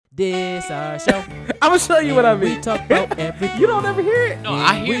This our show. I'm gonna show you what I mean. We talk about everything. You don't ever hear it? No,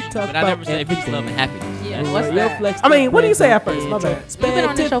 I hear it, talk but I never about say peace, everything. love, and happiness. Yeah, what's that? I mean, what do you say at first? My bad. You've been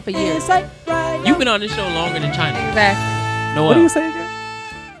on this show for years. You've been on this show longer than China. Exactly. Noel. What do you say again?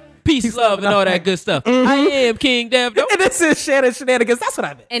 Peace, love, and all that good stuff. I am King Dev. And this is Shannon Shenanigans. That's what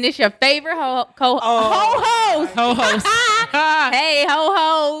I meant. And it's your favorite ho-host. Co-host. Hey,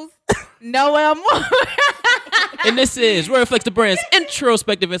 ho-host. Noel Moore. And this is Royal Flex the Brand's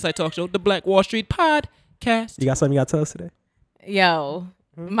introspective insight talk show, the Black Wall Street Podcast. You got something you got to tell us today? Yo,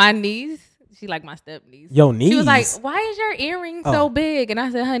 my niece, she like my step niece. Yo, niece. She was like, why is your earring so big? And I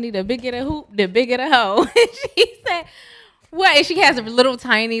said, honey, the bigger the hoop, the bigger the hoe. And she said, what? And she has a little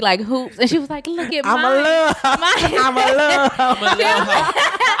tiny like hoops. And she was like, look at I'm mine. a little. I'm a little.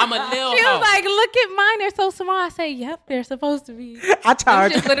 I'm a little She hoe. was like, look at mine. They're so small. I said, yep, they're supposed to be. I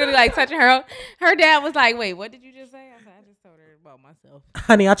charge. Just literally like touching her. Her dad was like, wait, what did you just say? I said, I just told her about myself.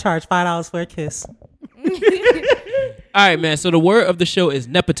 Honey, I charge $5 for a kiss. All right, man. So the word of the show is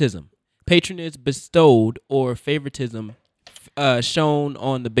nepotism. Patronage bestowed or favoritism shown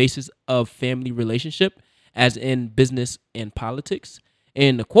on the basis of family relationship, as in business and politics.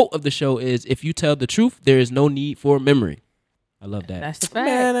 And the quote of the show is, if you tell the truth, there is no need for memory. I love that. That's the fact.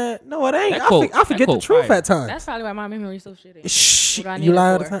 Man, no, it ain't. That quote- I forget that the quote truth fire. at times. That's probably why my memory is so shitty. Shh, What do I need you it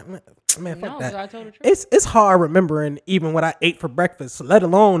lie all the for? time. Man, fuck No, that. I told the truth. It's hard remembering even what I ate for breakfast, let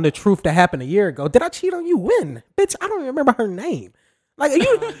alone the truth that happened a year ago. Did I cheat on you? When? Bitch, I don't even remember her name. Like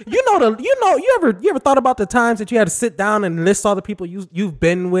you ever thought about the times that you had to sit down and list all the people you've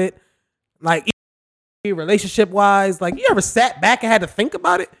been with, like relationship wise? Like you ever sat back and had to think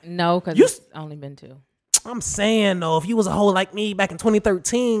about it? No, because You- it's only been 2. I'm saying though, if you was a hoe like me back in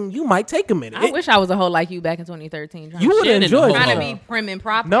 2013, you might take a minute. I wish I was a hoe like you back in 2013. You would Shannon enjoy the trying to hoe. be prim and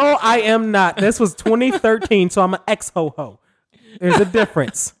proper. No, I am not. This was 2013, so I'm an ex-ho-ho. There's a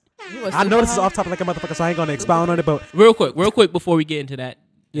difference. You a I know this is super off topic like a motherfucker, so I ain't gonna expound on it, but Real quick before we get into that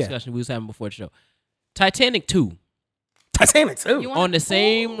Yeah. discussion we was having before the show. Titanic 2 Titanic too. You want- on the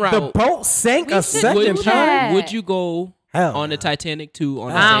same The route. boat sank We a should second do Would that. time. would you go Hell on the no. Titanic 2 on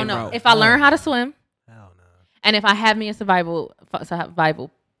the I same don't know. route? If I learn how to swim, Hell no. and if I have me a survival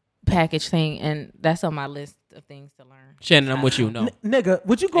package thing, and that's on my list of things to learn. Shannon, I'm with you. No. Nigga,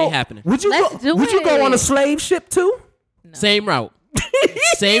 would you go? Ain't happening. Would you Let's go? do Would you go on a it. slave ship too? Same route.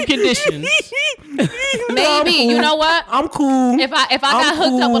 Same conditions. Maybe. You know what? I'm cool. If I got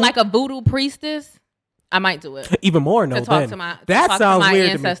hooked up with like a voodoo priestess, I might do it. Even more no. To talk then. to my that talk sounds to my weird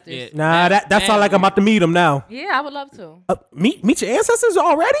ancestors. to me. Yeah. Nah, that sounds like I'm about to meet them now. Yeah, I would love to. Meet your ancestors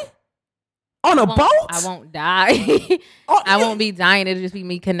already? On a boat? I won't die. Oh, I yeah. won't be dying. It'll just be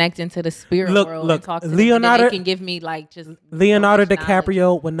me connecting to the spirit Look, world look, and talk to Leonardo- them. And then they can give me like just Leonardo so much knowledge.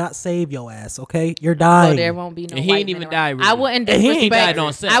 DiCaprio would not save your ass. Okay, you're So dying. there won't be no. And he white ain't even men die, around. really. I wouldn't And he ain't disrespect. died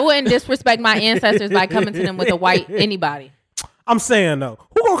on set. I wouldn't disrespect my ancestors by coming to them with a white anybody. I'm saying though,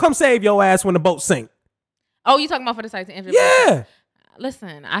 who gonna come save your ass when the boat sink? Oh, you talking about for the Titanic? Yeah.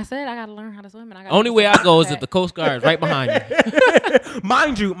 Listen, I said I gotta learn how to swim, and I got Only way I go is if the Coast Guard is right behind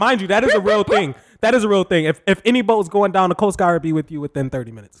you. mind you, that is a real thing. That is a real thing. If any boat's going down, the Coast Guard will be with you within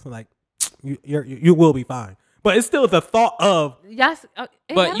 30 minutes. Like, you will be fine. But it's still the thought of Yes, But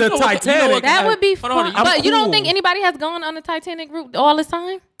the Titanic. that would be Hold on, fun. But you don't cool. think anybody has gone on the Titanic route all this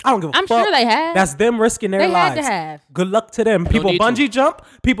time? I don't give a I'm fuck. sure they have. That's them risking their They had lives. to have. Good luck to them. People need to. bungee jump.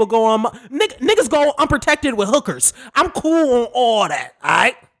 People go on. Niggas go unprotected with hookers. I'm cool on all that. All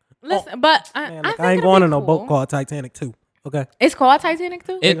right. Listen, but Man, I look, think I ain't it'll going be on no cool. boat called Titanic 2. Okay. It's called Titanic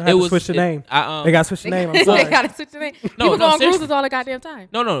too. They gonna have to switch the name. They got to switch the name. I'm They sorry. gotta switch the name. No, People no, go on seriously. cruises all the goddamn time.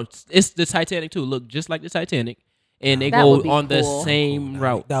 No, it's the Titanic 2. Look just like the Titanic, and they That go would be on the cool. same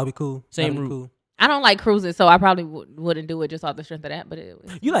route. That would be cool. Same That'd be route. Cool. I don't like cruises, so I probably wouldn't do it just off the strength of that. But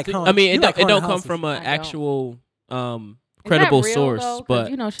You like? I mean, you like it don't haunted come houses. from an I don't. actual Is that credible real, source, though? 'Cause, but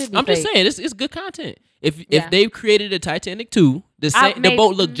you know, shit be I'm just fake. saying it's good content. If Yeah. they've created a Titanic 2, the maybe-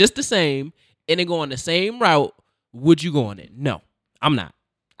 boat look just the same, and they go on the same route, would you go on it? No, I'm not.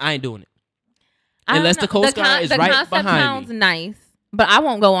 I ain't doing it. I don't Unless know. the Coast Guard is the right concept behind sounds me. nice, but I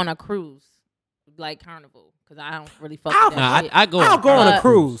won't go on a cruise like Carnival because I don't really fuck with Nah, that shit. I go. I'll go on a But-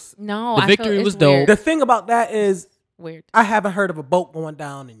 cruise. No, The I Victory feel it's was dope. weird. The thing about that is, Weird. I haven't heard of a boat going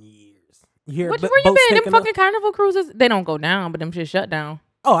down in years. You hear Where you boats been? Them taking fucking Carnival cruises, they don't go down, but them shit shut down.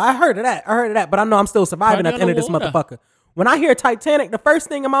 Oh, I heard of that. But I know I'm still surviving at the end of this Carnival motherfucker. When I hear Titanic, the first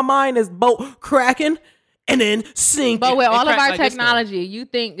thing in my mind is boat cracking and then sinking. But with It all of cracked our like this, though. technology, you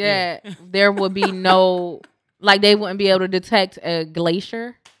think that there would be no, like they wouldn't be able to detect a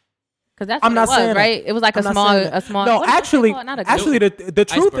glacier? Because that's I'm what not it was, saying that. right? It was like I'm not saying that. a small. No, what is that actually, called? Not a actually, the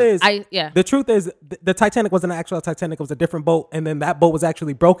truth Iceberg. is, the truth is, the Titanic wasn't an actual Titanic. It was a different boat, and then that boat was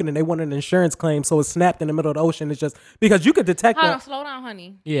actually broken, and they wanted an insurance claim, so it snapped in the middle of the ocean. It's just because you could detect Hold on, that. slow down,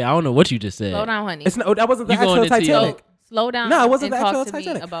 honey. Yeah, I don't know what you just said. Slow down, honey. It's no, that wasn't the You going actual into your- Titanic. Slow down. No, it wasn't and the actual talk to me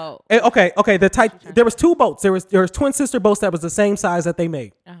Titanic. about. Okay. There was two boats. There was twin sister boats that was the same size that they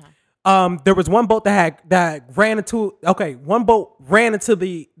made. There was one boat that ran into. Okay, one boat ran into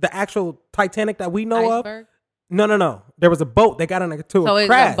the actual Titanic that we know Iceberg? of. No. There was a boat that got into So a it's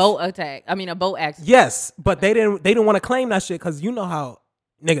crash. a boat attack. I mean, a boat accident. Yes, but they didn't want to claim that shit because you know how,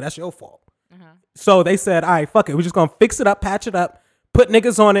 nigga, that's your fault. So they said, all right, fuck it, we're just gonna fix it up, patch it up, put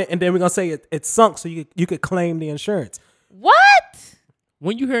niggas on it, and then we're gonna say it sunk so you could claim the insurance. What?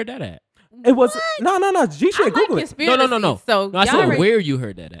 When you heard that at? It was no. G shit. Google it. No. So I y'all said already- where you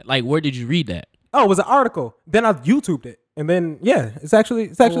heard that at. Like, where did you read that? Oh, it was an article. Then I YouTubed it, and then it's actually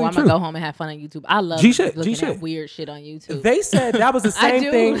Oh, I'm true. gonna go home and have fun on YouTube. I love G-shit, looking G-shit. at weird shit on YouTube. They said that was the I same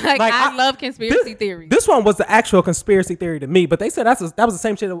do. thing. Like, I love conspiracy theories. This one was the actual conspiracy theory to me, but they said that was the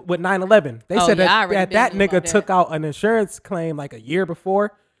same shit with 9/11. They Oh, said yeah, I already that been knew nigga about took that. out an insurance claim like a year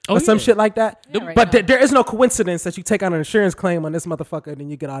before. Oh, Or some yeah. shit like that. Yeah, right but now. there is no coincidence that you take out an insurance claim on this motherfucker and then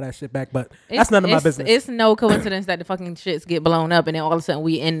you get all that shit back. But that's none of my business. It's no coincidence that the fucking shits get blown up and then all of a sudden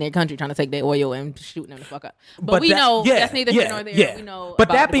we in their country trying to take their oil and shooting them the fuck up. But we know that's neither here nor there. We know. But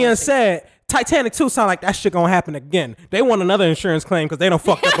about that the being bullshit. said, Titanic 2 sound like that shit gonna happen again. They want another insurance claim because they don't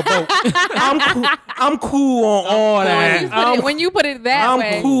fucked up a boat. I'm cool on all that. When you put it that I'm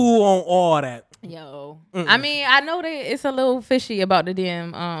way, cool on all that. Yo, I mean, I know that it's a little fishy about the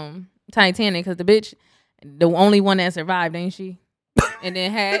damn Titanic because the bitch, the only one that survived, ain't she? And then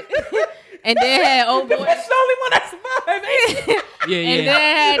had old boy. That's the only one that survived. Yeah, And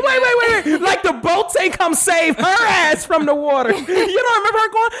then had Wait. Like the boats ain't come save her ass from the water. You don't remember her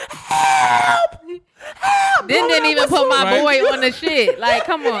going, help! Then didn't even put my boy on the shit. Like,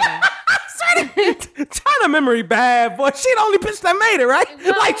 come on. China memory bad, boy. She the only bitch that made it, right?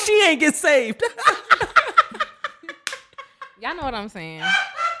 Like she ain't get saved. Y'all know what I'm saying.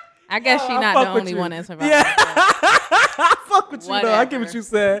 I guess she I not fuck the with only you. one that survived. Yeah. I fuck with you though. I get what Whatever. you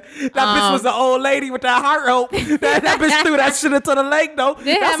said. That bitch was the old lady with that heart hope. that bitch threw that shit into the lake though.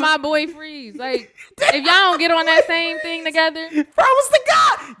 They had my boy freeze. Like, if y'all don't get on that same thing together, Promise to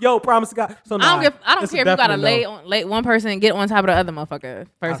God. Yo, promise to God. So I don't it's a care if you gotta definite no. lay one person and get on top of the other motherfucker.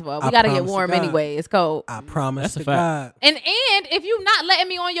 First of all, we I gotta get promise to warm God. anyway. It's cold. I promise That's a to fact. God. And if you not letting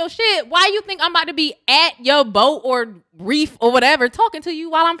me on your shit, why you think I'm about to be at your boat or reef or whatever talking to you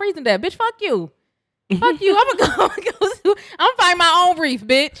while I'm freezing to death? Bitch, fuck you. Fuck you. I'm gonna find my own reef,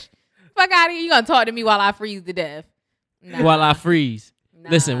 bitch. Fuck out of here. You gonna talk to me while I freeze to death? Nah. While I freeze. Nah.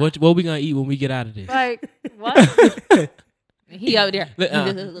 Listen, what we gonna eat when we get out of this? Like what? He over there.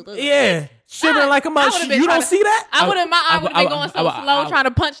 Yeah. Shivering like a I mother. would've been You trying don't to- see that? I would have been going so slow trying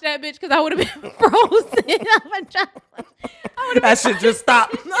to punch that bitch because I would have been frozen. That shit just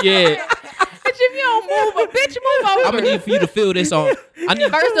stopped. Yeah. Bitch, if you don't move, bitch, move over. I'm gonna need for you to feel this on. I need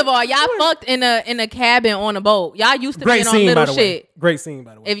First of all, y'all fucked in a cabin on a boat. Y'all used to Great being on scene, by little the way. shit. Great scene,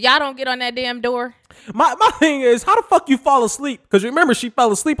 by the way. If y'all don't get on that damn door, My thing is, how the fuck you fall asleep? Because remember, she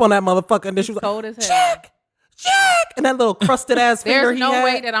fell asleep on that motherfucker, and then she was cold like, as hell. Jack, and that little crusted ass finger There's he no had.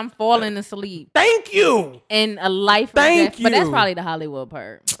 way that I'm falling asleep Thank you, in a life of Thank death. But that's you. probably the Hollywood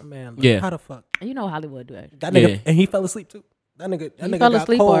part. man. Look, Yeah. how the fuck You know Hollywood do that. that nigga? Yeah. And he fell asleep too. That nigga He fell fell got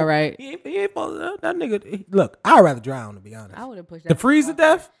asleep cold. all right. He ain't fall. That nigga. Look, I'd rather drown, to be honest. I would have pushed that. The freeze to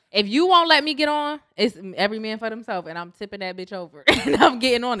death. If you won't let me get on, it's every man for themselves, and I'm tipping that bitch over, and I'm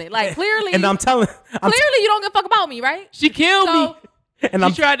getting on it. Like clearly, And I'm telling, clearly you don't give a fuck about me, right? She killed So me. and She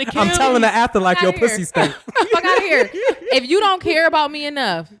I'm tried to kill I'm telling me. the after like your Fuck outta pussy here. stink. Fuck out of here. If you don't care about me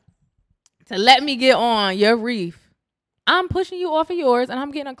enough to let me get on your reef, I'm pushing you off of yours, and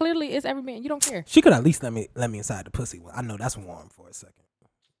I'm getting on. Clearly, it's every man. You don't care. She could at least let me inside the pussy. I know that's warm for a second.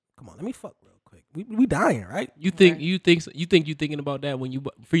 Come on, let me fuck real quick. We dying, right? You think you thinking about that when you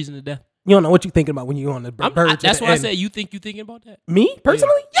freezing to death? You don't know what you thinking about when you on the verge. That's of the why I end. said you think you thinking about that. Me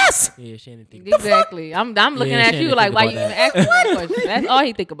personally, yes. Yeah, Shannon think. Exactly. I'm looking Yeah, at Shannon you like, think why about you even that. asking that question? That's all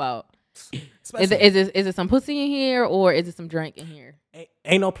he think about. Especially- Is it some pussy in here or is it some drink in here?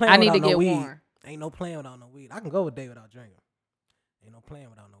 ain't no playing I need without to no get weed. warm. Ain't no playing without no weed. I can go a day without drinking. Ain't no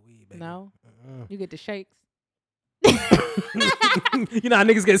playing without no weed, baby. No, you get the shakes. You know how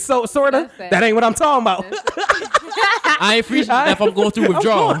niggas get sorta? That's sad. That ain't what I'm talking about. I ain't freezing to death. I'm going through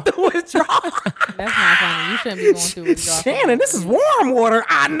withdrawal. I'm going through withdrawal. That's not funny. You shouldn't be going through withdrawal. Shannon, this is warm water.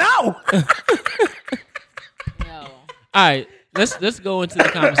 I know. Yo. All right, let's go into the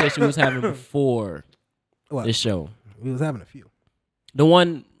conversation we was having before What? this show. We was having a few. The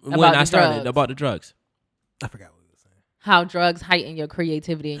one when About I the started drugs. about the drugs. I forgot what we were saying. How drugs heighten your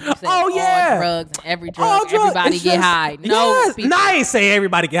creativity, and you said Oh, yeah. all drugs and every drug, All drugs, everybody it's get just- high. No, Yes. people. No, I ain't say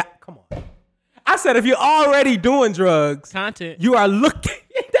everybody get. Come on. I said if you're already doing drugs, Content. you are looking.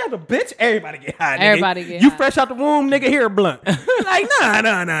 That's a bitch. Everybody get high. Nigga. Everybody get You high. fresh out the womb, nigga. Here a blunt. Like nah.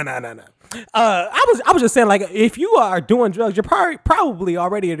 I was just saying, like, if you are doing drugs, you're probably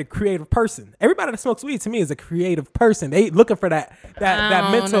already a creative person. Everybody that smokes weed to me is a creative person. They looking for that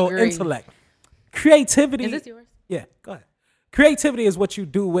I mental don't agree. intellect. Creativity. Is this yours? Yeah, go ahead. Creativity is what you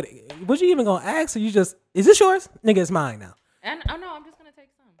do with. Was you even gonna ask, or you just? Is this yours? Nigga, it's mine now. And oh no, I'm just gonna take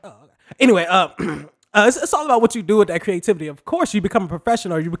some. Oh, okay. Anyway, it's all about what you do with that creativity. Of course, you become a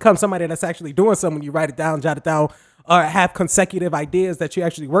professional. You become somebody that's actually doing something when you write it down, jot it down, or have consecutive ideas that you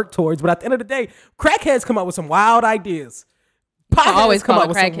actually work towards. But at the end of the day, crackheads come up with some wild ideas. You can Potheads always come call a up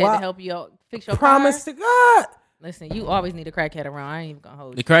with some crackhead to wild- help you out, fix your Promise car. to God. Listen, you always need a crackhead around. I ain't even gonna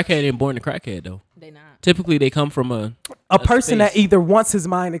hold The you. crackhead ain't born a crackhead though. They not. Typically, they come from A person that space. either wants his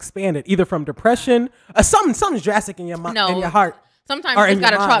mind expanded, either from depression, something's drastic in your mind, No. in your heart. Sometimes Or you in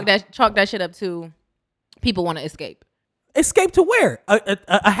just your gotta mind. chalk that shit up to people want to escape. Escape to where?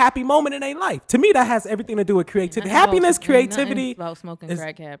 A happy moment in their life. To me, that has everything to do with creativity. Happiness, creativity. About smoking is-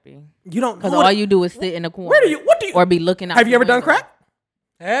 crack happy. You don't. Because what- all you do is sit in the corner. Where do you? What do you? or be looking out. Have you the ever done window. crack?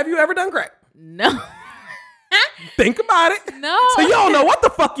 Have you ever done crack? No. Think about it. No. So you don't know what the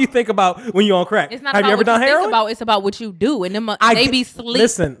fuck you think about when you're on crack. It's not Have about you ever what done you heroin? think about. It's about what you do. And them, I they get- be sleep.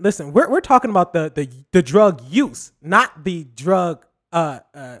 Listen. We're talking about the drug use, not the drug.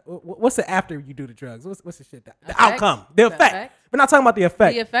 What's the after you do the drugs? What's the shit? The Effects? outcome, the The effect. effect? We're not talking about the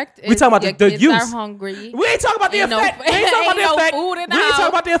effect. The effect is We talking about your the kids use. are hungry. We ain't talking about the Ain't no- effect. We ain't talking about the ain't no effect. food in the We ain't talking house.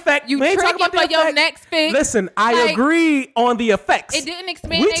 about the effect. You We ain't talking tricking about the for your effect. next fix. Listen, I Like, agree on the effects. It didn't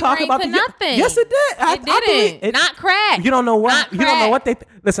expand We their talk brain about to the nothing. Yes, it did. I It believe didn't. it. Not crack. You don't know what. Not You don't know crack. what they.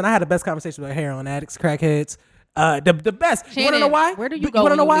 Listen, I had the best conversation with heroin addicts, crackheads. The best. You want to know Shannon, why? Where do you You go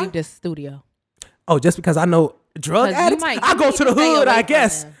want to when know you why? leave this studio? Oh, just because I know drug 'Cause you addicts, might- I you go need to the to stay hood. away I from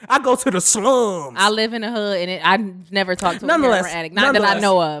guess them. I go to the slums. I live in the hood, and I never talked to a Nonetheless, heroin addict. Not that I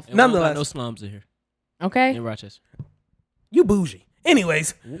know of. And we don't got Nonetheless. no slums in here Okay. in Rochester. You bougie.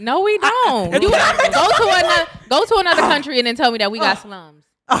 Anyways, No, we don't. You go to another country and then tell me that we got slums.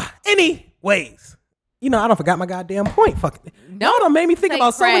 anyways, you know I don't forgot my goddamn point. Fucking No. y'all done made me think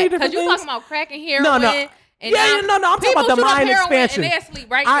about so many different Because you things. talking about crack and heroin. No. And Yeah, now no, I'm talking people about the shoot up mind heroin expansion. And they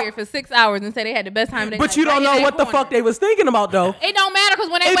sleep right I- here for 6 hours and say they had the best time of their But life you don't right in know that what the corner. fuck they was thinking about though. It don't matter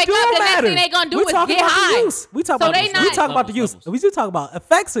because when they It wake do up, the next matter. thing they gonna do We is talking get about high. the use. We talk So about they we not- talk about the use. Levels. We do talk about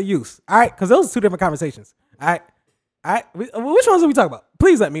effects of use. All right, because those are two different conversations. All right. Which ones are we talking about?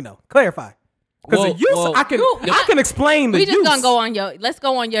 Please let me know. Clarify. Because the use, I can explain the We use. just gonna go on your. Let's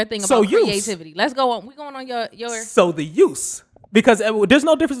go on your thing So about use. creativity. Let's go on. We going on your. So the use. Because there's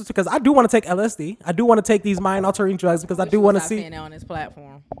no difference because I do want to take LSD. I do want to take these mind altering drugs because I do want to see. saying that on this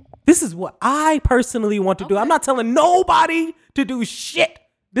platform. This is what I personally want to do. I'm not telling nobody to do shit.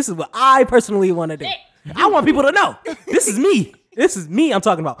 This is what I personally want to do. I want people to know. This is me. This is me I'm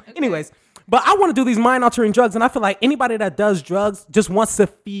talking about. Anyways, but I want to do these mind altering drugs. And I feel like anybody that does drugs just wants to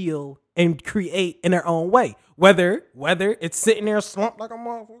feel and create in their own way. Whether it's sitting there slumped like a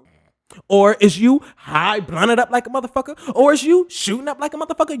motherfucker, or is you high blunted up like a motherfucker, or is you shooting up like a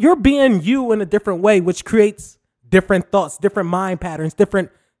motherfucker. You're being you in a different way, which creates different thoughts, different mind patterns,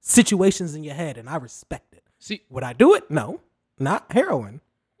 different situations in your head, and I respect it. See, Would I do it? No, not heroin.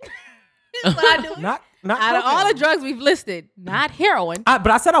 But I do. Not Out of all cocaine. the drugs we've listed, not heroin. But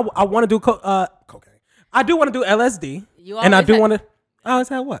I said I want to do cocaine. I do want to do LSD, You and I always do had- want to. I always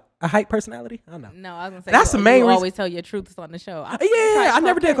have what? A hype personality? I don't know. No, I was gonna say That's you, the main you reason- always tell your truths on the show. Yeah, I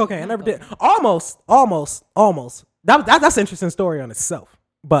never did cocaine. I never did. Almost. That's an interesting story on itself.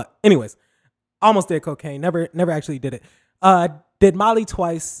 But anyways, almost did cocaine. Never actually did it. Did Molly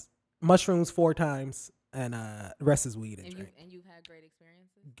twice, mushrooms 4 times, and the rest is weed and drink. And you've had great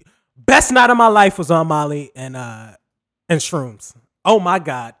experiences. Best night of my life was on Molly and shrooms. Oh my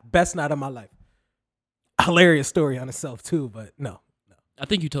God, best night of my life. Hilarious story on itself too, but no. I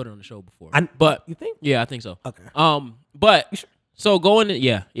think you told it on the show before. But you think? Yeah, I think so. Okay. But You sure? so going to,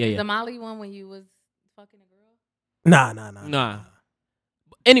 yeah. The Molly one when you was fucking a girl. Nah.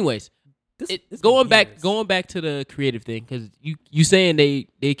 Anyways, This going been years. back to the creative thing, because you saying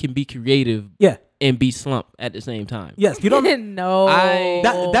they can be creative Yeah. and be slumped at the same time. Yes. You don't. No.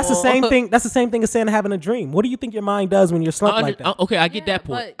 That's the same thing. That's the same thing as saying having a dream. What do you think your mind does when you're slumped like that? Okay, I get Yeah, that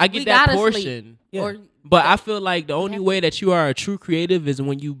point. but I we get that gotta portion. sleep. Yeah. Or But I feel like the only way that you are a true creative is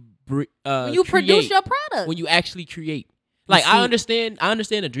when you when you produce your product. when you actually create. Like I understand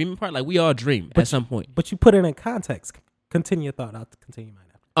the dreaming part. Like we all dream at some point. But you put it in context. Continue your thought. I'll continue mine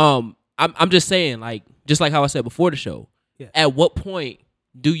after. I'm just saying, like, just like how I said before the show. Yeah. At what point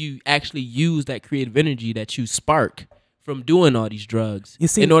do you actually use that creative energy that you spark from doing all these drugs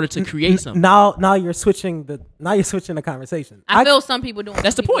in order to create something? Now you're switching the conversation. I feel some people do.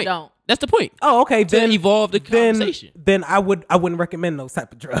 That's the people point. Don't. That's the point. Oh, okay. To evolve the conversation. Then I wouldn't recommend those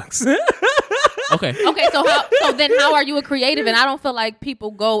type of drugs. Okay. Okay, so then how are you a creative? And I don't feel like people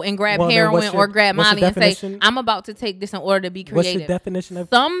go and grab Well, then heroin what's your- or grab what's your Molly and say, definition? I'm about to take this in order to be What's creative. your definition of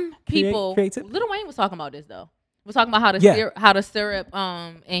Some people, creative? Lil Wayne was talking about this though. We're talking about how the Yeah. how the syrup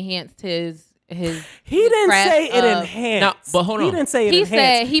enhanced his. He didn't craft say it of- enhanced. Now, but hold He on. didn't say it He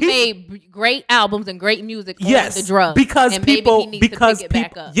enhanced. said he made great albums and great music on Yes, the drugs. because and people, maybe he needs because to pick it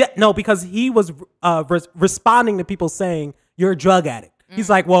people, back up. yeah, no, because he was responding to people saying you're a drug addict. He's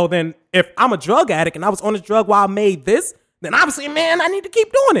like, well, then if I'm a drug addict and I was on this drug while I made this, then obviously, man, I need to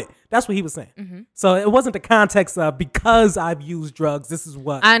keep doing it. That's what he was saying. So it wasn't the context of because I've used drugs. This is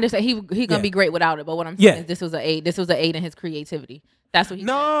what. I understand he gonna Yeah. be great without it, but what I'm saying Yeah. is this was an aid. This was an aid in his creativity. That's what he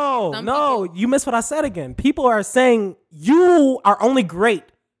No, said. no, you missed what I said again. People are saying you are only great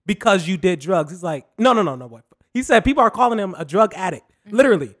because you did drugs. He's like, no. What? He said people are calling him a drug addict.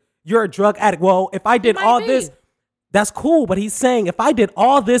 Literally, you're a drug addict. Well, if I did might all be. this, that's cool. But he's saying if I did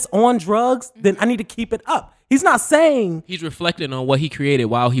all this on drugs, then I need to keep it up. He's not saying He's reflecting on what he created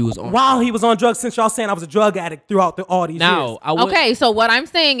while he was on. while he was on drugs. Since y'all saying I was a drug addict throughout all these years. Now, I would, Okay, so what I'm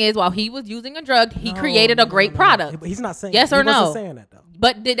saying is while he was using a drug, he created a great product. But he's not saying Yes that. or He wasn't no? saying that though.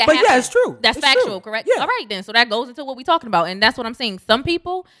 But did that But happen? yeah, it's true. That's It's factual, true. correct? Yeah. All right, then. So that goes into what we're talking about. And that's what I'm saying. Some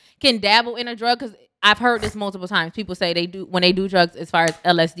people can dabble in a drug because I've heard this multiple times. People say they do when they do drugs as far as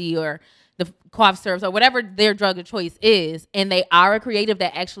LSD or the cough syrups or whatever their drug of choice is, and they are a creative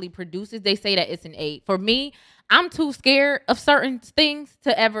that actually produces, they say that it's an aid. For me, I'm too scared of certain things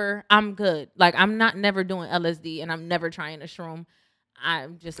to ever, I'm good. Like, I'm not never doing LSD and I'm never trying a shroom.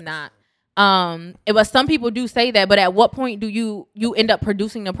 I'm just not. But some people do say that, but at what point do you end up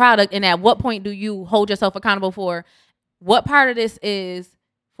producing the product, and at what point do you hold yourself accountable for what part of this is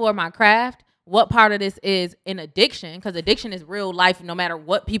for my craft, what part of this is an addiction, because addiction is real life no matter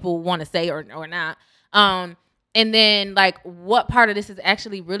what people want to say or not, and then like what part of this is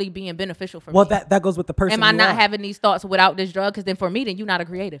actually really being beneficial for Well, me. that goes with the person. Am I you not are. having these thoughts without this drug? Because then for me, then you're not a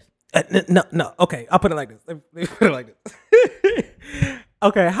creative. No. Okay, I'll put it like this. Let me put it like this.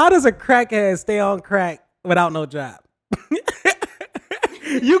 Okay, how does a crackhead stay on crack without no job?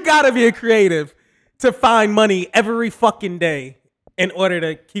 You gotta be a creative to find money every fucking day in order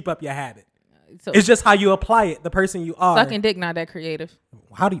to keep up your habit. So It's just how you apply it, the person you are. sucking dick not that creative.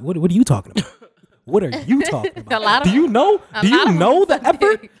 How do you, what are you talking about? What are you talking about? A lot of do you know? a Do lot you of know them the suck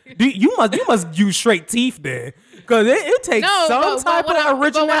effort? dick. You must use straight teeth there, because it takes some type what of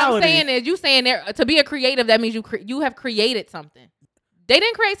originality. But what I'm saying is, you saying there to be a creative, that means you have created something. They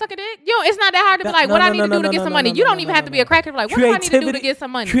didn't create sucking dick. It's not that hard to be like, No, what no, I need no, to do no, to get no, some no, money. no, You no, don't no, even no, have to be a crackhead. Like, what do I need to do to get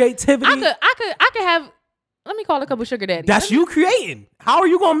some money? Creativity. I could have. Let me call a couple sugar daddies. That's you creating. How are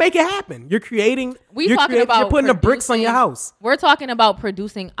you gonna make it happen? You're creating. You're about You're putting the bricks on your producing- house. We're talking about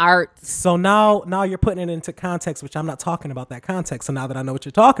producing art. So now you're putting it into context, which I'm not talking about that context. So now that I know what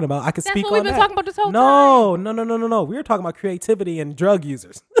you're talking about, I can That's speak what on we've been that. talking about this whole No. We were talking about creativity and drug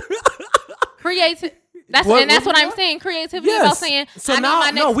users. Creative. That's What- that's what what you I'm got? saying. Creativity Yes. about saying So I need now- my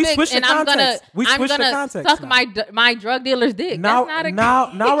next no, we fix, switched the and I'm gonna context. We switched the context suck now. my drug dealer's dick. Now That's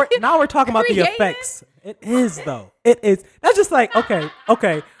not a we're talking about the Creative? effects. It is though. It is. That's just like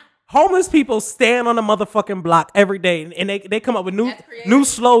okay. Homeless people stand on the motherfucking block every day, and they come up with That's creative. new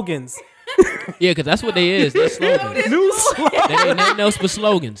slogans. yeah, because that's what they is. They're slogans. New slogans. They ain't nothing else but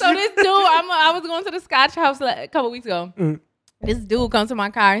slogans. So this dude, I was going to the Scotch House a couple weeks ago. This dude comes to my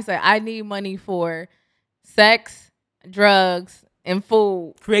car and said, "I need money for sex, drugs, and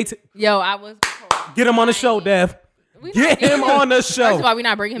food." Creative. Yo, I was Get him on the show, Dev. We Get not getting him on the First of show. all, we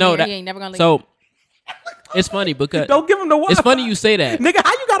not bringing him No, in. that- He ain't never gonna leave. So it's funny because Don't give him the Wi-Fi. it's funny you say that. Nigga,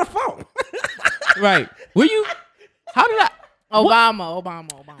 how you got a phone? Right? Were you? How did I? Obama.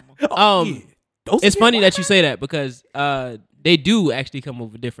 Yeah. Those It's get funny Wi-Fi. that you say that because they do actually come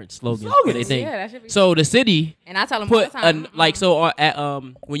up with different slogans. For Slogans. they think. Yeah, that should be. So the city And I tell him all the put time. like so at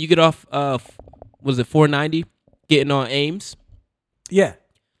when you get off was it 490 getting on Ames? Yeah.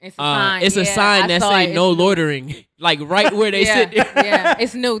 It's a sign. It's a Yeah, sign I that saw say it. no It's loitering, like right where they sit. yeah, yeah,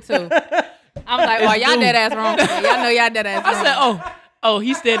 it's new too. I'm like, oh, y'all new. dead ass wrong. Today. Y'all know y'all dead ass wrong. I said, oh,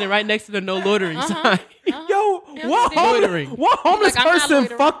 he's standing right next to the no loitering sign. Yo, what Loitering. homeless Like, I'm not person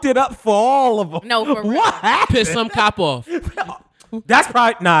loitering. fucked it up for all of them? No, for real. What happened? Piss some cop off. That's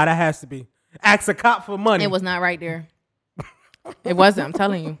probably that has to be. Ask a cop for money. It was not right there. It wasn't. I'm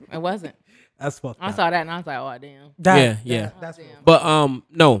telling you, it wasn't. That's fucked I up. saw that and I was like, oh damn. Yeah. That's Oh, damn. But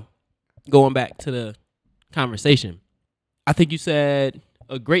no, going back to the conversation, I think you said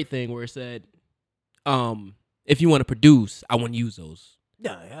a great thing where it said, if you want to produce, I want to use those.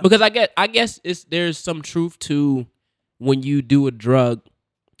 yeah. Because I guess there's some truth to when you do a drug,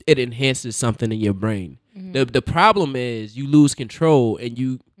 it enhances something in your brain. The problem is you lose control and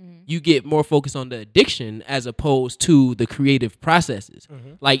you get more focused on the addiction as opposed to the creative processes.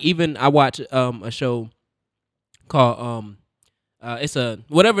 Like even I watch a show called it's a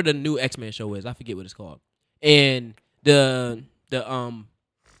whatever the new X-Men show is. I forget what it's called. And the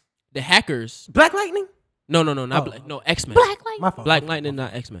hackers. Black Lightning. No, not Oh. Black. No, X-Men. Black light. My fault. Black my fault, Lightning, my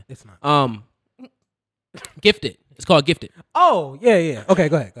not fault. X-Men. It's not. Gifted. It's called Gifted. Oh yeah. Okay,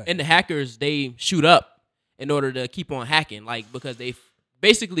 go ahead. And the hackers, they shoot up in order to keep on hacking, like because they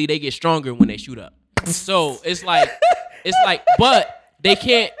basically they get stronger when they shoot up. So it's like, but they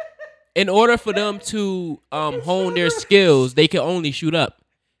can't. In order for them to hone their skills, they can only shoot up.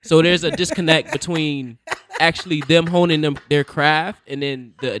 So there's a disconnect between actually them honing their craft and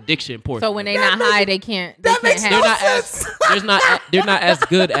then the addiction portion. So when they not high, they can't. They that can't makes have. no they're not as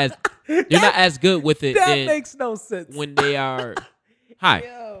good as they're not as good with it That than makes no sense. when they are high.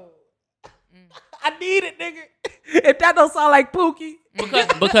 Yo. I need it, nigga. If that don't sound like Pookie.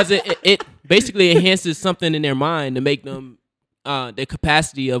 Because it basically enhances something in their mind to make them the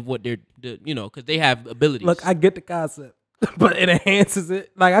capacity of what they're because they have abilities. Look, I get the concept, but it enhances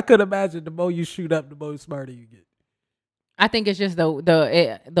it. Like I could imagine, the more you shoot up, the more smarter you get. I think it's just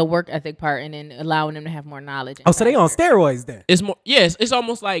the work ethic part, and then allowing them to have more knowledge. and Oh, so they on faster. steroids then? It's more it's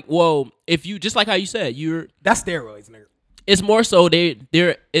almost like, well, if you just like how you said That's steroids, nigga. it's more so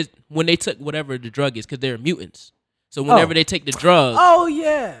they're when they took whatever the drug is because they're mutants. So whenever they take the drug, Oh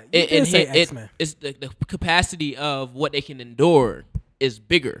yeah, you did say X-Men. it's the capacity of what they can endure is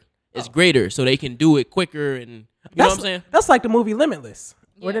bigger, is greater, so they can do it quicker, and you know what I'm saying? That's like the movie Limitless,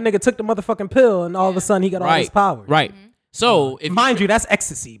 where the nigga took the motherfucking pill and all of a sudden he got all his powers. Right. So if Mind you, that's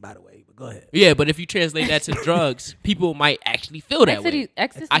ecstasy, by the way. But go ahead. yeah, but if you translate that to drugs, people might actually feel that way.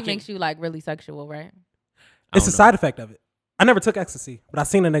 Ecstasy I can- makes you like really sexual, right? It's a don't know. side effect of it. I never took ecstasy, but I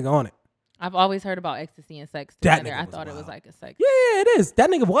seen a nigga on it. I've always heard about ecstasy and sex That together. nigga I was thought it was wild. like a sex. Yeah, it is. That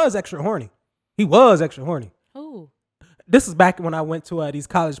nigga was extra horny. He was extra horny. Ooh. This is back when I went to these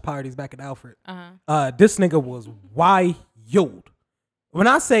college parties back in Alfred. Uh-huh. This nigga was wild. When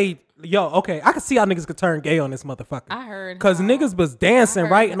I say, yo, okay, I can see how niggas could turn gay on this motherfucker. I heard. Because niggas was dancing,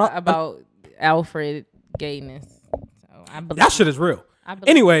 right? And about Alfred gayness. So I believe that shit is real. I believe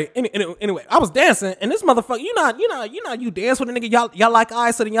Anyway, I was dancing, and this motherfucker, you dance with a nigga, y'all like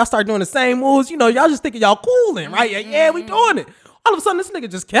eyes, so then y'all start doing the same moves. Y'all just thinking y'all cooling, right? Yeah, we doing it. All of a sudden, this nigga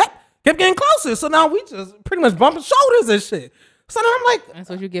just kept getting closer. So now we just pretty much bumping shoulders and shit. So then I'm like, that's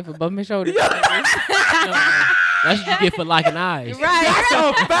what you get for bumping shoulders. That's what you get for locking eyes. Right.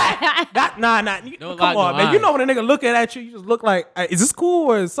 that's a fact. Nah. Don't Come lie, on, no man. eyes. You know when a nigga looking at you just look like, is this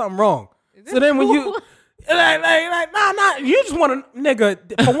cool or is something wrong? So then when you. Nah. You just want a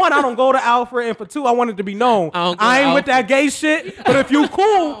nigga. For one, I don't go to Alfred, and for two, I want it to be known. I don't go I to ain't with that gay shit. But if you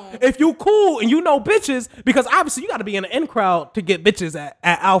cool, and you know bitches, because obviously you got to be in the in crowd to get bitches at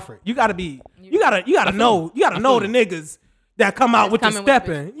Alfred. You got to be. You gotta know the niggas that come out with the coming with the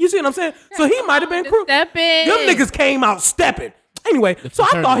stepping. You see what I'm saying? So he might have been cool. Stepping. Them niggas came out stepping. Anyway, so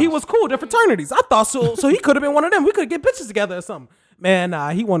I thought he was cool. The fraternities. I thought so. So he could have been one of them. We could get pictures together or something.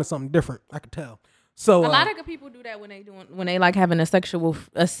 Man, he wanted something different. I could tell. So A lot of good people do that when they like having a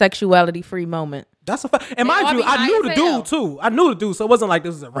sexuality free moment. that's a fact. And They all mind you, be I high knew as the hell. dude too. I knew the dude, so it wasn't like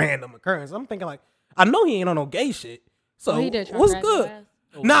this was a random occurrence. I'm thinking like, I know he ain't on no gay shit. So he did try what's to good?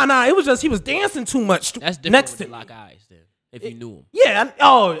 grab Nah. It was just he was dancing too much. That's different next with to the me. lock eyes then. If you knew him. Yeah.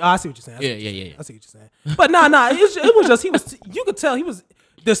 I see what you're saying. I see Yeah, what yeah, you're yeah. I see what you're saying. But nah. It was just he was. You could tell he was,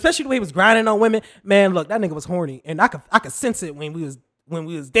 especially the way he was grinding on women. Man, look, that nigga was horny, and I could sense it when we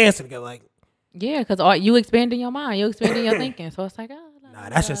was dancing together. Like, Yeah, because you expanding your mind, you expanding your thinking. So it's like, nah,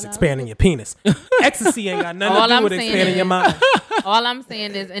 that's just expanding your penis. Ecstasy ain't got nothing All to do I'm with saying expanding your is- mind. All I'm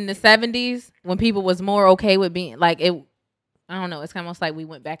saying is, in the 70s, when people was more okay with being like it, I don't know. It's kind of almost like we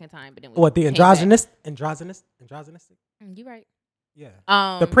went back in time, but then we What, the came back. androgynous? You right.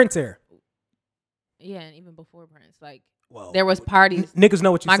 Yeah. The Prince era. Yeah, and even before Prince, like Well, there was parties. Niggas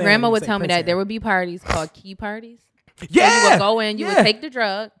know what you're My saying. grandma when you would say tell me Prince that there era. would be parties called key parties. Yeah. So you would go in, you would take the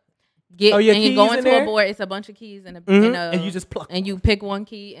drug, Oh, yeah, and you go keys in into there? a board. It's a bunch of keys in a, And you just pluck. and you pick one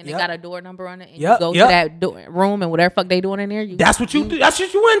key, and Yep. it got a door number on it, and Yep, you go yep. to that room, and whatever fuck they doing in there, That's what you do. That's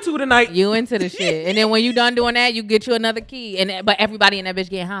what you into tonight. You into the shit, and then when you done doing that, you get you another key, but everybody in that bitch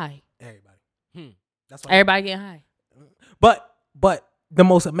getting high. Everybody. That's what Everybody getting high. But the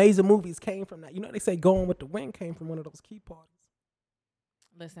most amazing movies came from that. You know, they say Going with the Wind came from one of those key parties.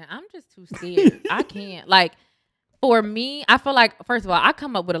 Listen, I'm just too scared. I can't. Like, for me, I feel like, first of all, I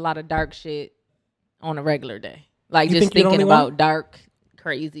come up with a lot of dark shit on a regular day. Like, You just think you're the thinking only about one? dark,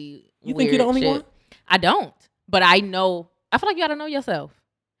 crazy, You weird think you're the only shit. one? I don't. But I know. I feel like you got to know yourself.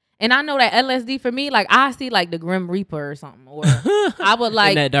 And I know that LSD for me, like, I see, like, the Grim Reaper or something. Or I would, like.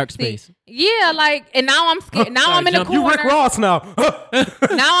 in that dark see- space. Yeah, like, and now I'm scared. Now Sorry, I'm in the jump. You Rick corner. Ross now.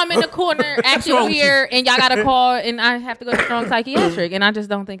 Now I'm in the corner acting wrong with weird, and y'all got to call, and I have to go to strong psychiatric. And I just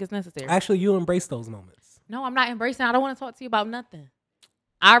don't think it's necessary. Actually, you embrace those moments. No, I'm not embracing. I don't want to talk to you about nothing.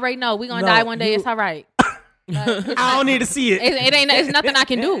 I already know we gonna No, die one day. you- It's all right. But I don't need to see it. it ain't. It's nothing I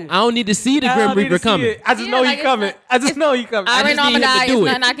can do. I don't need to see the I Grim don't need Reaper to see coming. it. I just Yeah, know like, you it's coming. not- I just know you coming. I already just know I'm need gonna him die. to It's do it.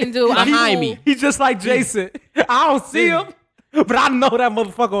 nothing I can do. I'm Behind cool. me. He's just like Jason. I don't see him, but I know that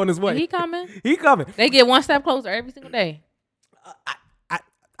motherfucker on his way. He coming. He coming. They get one step closer every single day.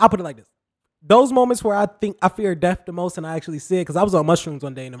 I'll put it like this. Those moments where I think I fear death the most and I actually see it, because I was on mushrooms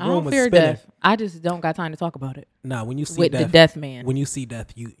one day and the I room don't was fear spinning. death. I just don't got time to talk about it Nah, when you see with death, the death man. when you see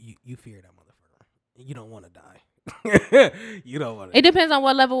death, you fear that motherfucker. You don't want to die. You don't want to. It depends on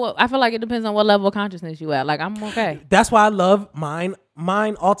what level. I feel like it depends on what level of consciousness you at. Like, I'm okay, That's why I love mind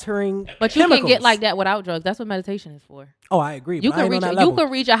altering. but you can chemicals. get like that without drugs. That's what meditation is for. Oh, I agree. You but I can ain't reach. on that You level.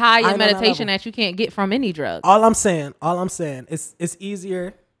 can reach a high I ain't in on that meditation level. that you can't get from any drug. All I'm saying, it's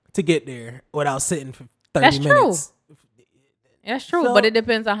easier to get there without sitting for 30 That's true. minutes. That's true, So- but it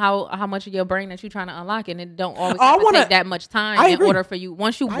depends on how much of your brain that you're trying to unlock, and it don't always Oh, I have to wanna- take that much time I in agree. order for you.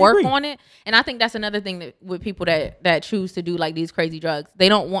 Once you I work agree. on it, and I think that's another thing that with people that choose to do like these crazy drugs, they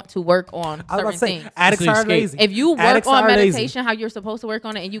don't want to work on I was about certain to say, things. addicts So are escape. lazy. If you work Addicts on are lazy. meditation, how you're supposed to work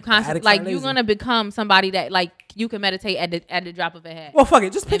on it, and you constantly Addicts are like you're lazy. gonna become somebody that like you can meditate at the drop of a hat. Well, fuck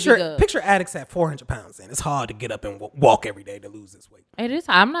it. Just And be picture good. addicts at 400 pounds, and it's hard to get up and walk every day to lose this weight. It is.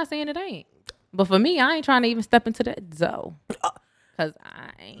 I'm not saying it ain't, but for me, I ain't trying to even step into that zone because I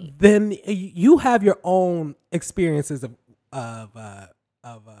ain't. Then you have your own experiences of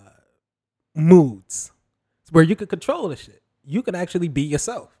moods where you can control the shit. You can actually be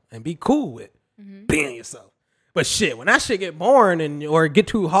yourself and be cool with Mm-hmm. being yourself. But shit, when that shit get boring or get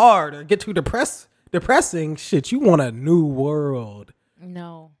too hard or get too depressing, shit, you want a new world.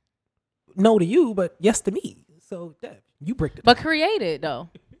 No. No to you, but yes to me. So, Dev, you break it. But create it though.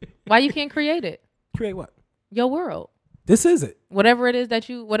 Why you can't create it? Create what? Your world. This is it. Whatever it is that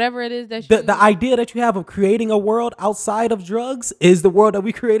you The idea that you have of creating a world outside of drugs is the world that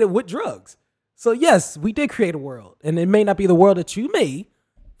we created with drugs. So yes, we did create a world, and it may not be the world that you may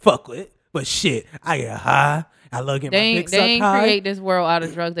fuck with, but shit, I get high. I love getting my dick they sucked ain't high. create this world out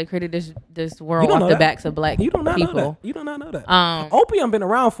of drugs. They created this world don't off know the that. backs of black You do not people. know that. You do not know that. Um, Opium been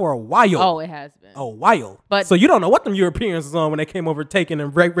around for a while. Oh, it has been. A while. But- so you don't know what them Europeans was on when they came over taking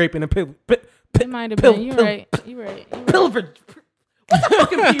and raping and It might have been. You're right. You're right. Pilgrim. What's the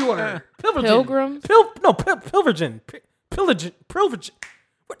fucking P word? Pilgrim. Pilgrims? Pilgrim. Pilgrim.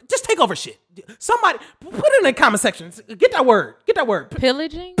 Just take over shit. Somebody put it in the comment section. Get that word. Get that word.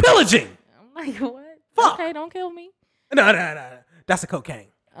 Pillaging. Pillaging. I'm like, what? Fuck. Okay, don't kill me. No. That's a cocaine.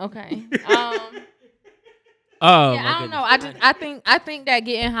 Okay. Oh, Yeah, my I don't know. goodness. I think that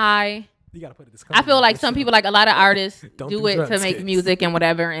getting high. You gotta put a disclaimer. I feel like some people, like a lot of artists, Don't do do it to drugs, make kids. music and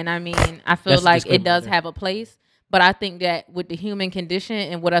whatever. And I mean, I feel That's a like disclaimer it does right there. have a place. But I think that with the human condition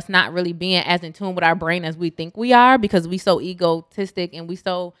and with us not really being as in tune with our brain as we think we are, because we so egotistic and we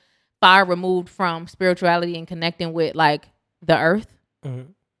so far removed from spirituality and connecting with like the earth, Mhm.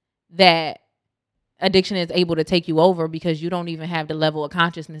 that addiction is able to take you over because you don't even have the level of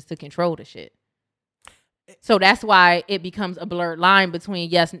consciousness to control the shit. So that's why it becomes a blurred line between,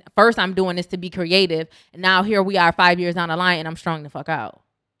 yes, first I'm doing this to be creative, and now here we are 5 years down the line and I'm strung the fuck out.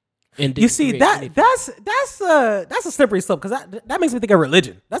 And You didn't see create that anything. that's a slippery slope, because that makes me think of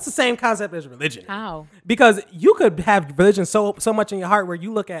religion. That's the same concept as religion. How? Because you could have religion so much in your heart where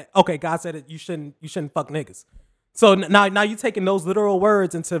you look at, okay, God said it, you shouldn't fuck niggas. So now you taking those literal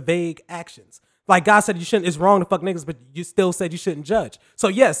words into vague actions. Like God said it's wrong to fuck niggas, but you still said you shouldn't judge. So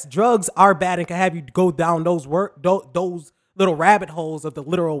yes, drugs are bad and can have you go down those little rabbit holes of the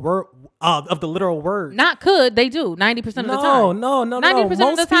literal word. Not could, they do 90% of the No, time. no. 90% of the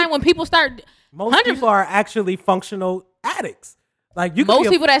Most time when people start, Most people are actually functional addicts. Like you, could most be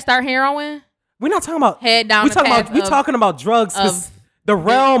a- people that start heroin, We're not talking about head down We're the talking path about. We're of- talking about drugs. of The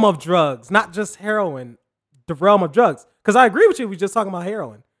realm of drugs, not just heroin. The realm of drugs. Because I agree with you. We just talking about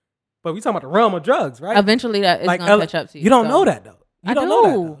heroin, but we talking about the realm of drugs, right? eventually that is like going to catch up to you. You don't so. know that though. You I don't know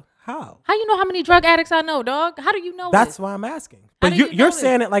that do. though. How? How you know how many drug addicts I know, dog? How do you know That's this? why I'm asking. How But do you know you're this?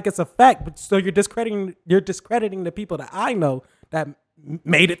 saying it like it's a fact, but so you're discrediting the people that I know that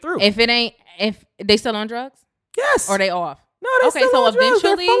made it through. If they still on drugs yes. or they off, no, they're okay, still so on drugs.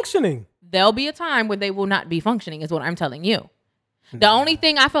 They're eventually- functioning. there'll be a time where they will not be functioning. Is what I'm telling you. The only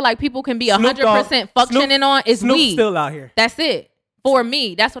thing I feel like people can be Snoop Dogg- 100% functioning on is Snoop's weed. still out here. That's it. For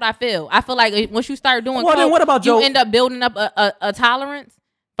me, that's what I feel. I feel like once you start doing Well, then coke, what about you Joe- end up building up a tolerance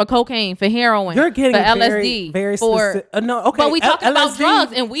for cocaine, for heroin, You're getting for very, LSD, very for specific. No, okay. but we talking about LSD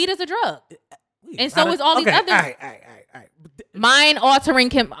drugs, and weed is a drug. And so is all these other- All right. Mind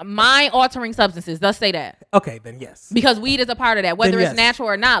altering substances. Let's say that, Okay, then yes. because weed is a part of that, whether Then it's yes. natural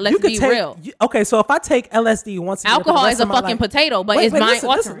or not. Let's You could be take- real. Okay, so if I take LSD once a year, for the Alcohol rest is a of my fucking life- potato, but Wait, it's wait, mind listen,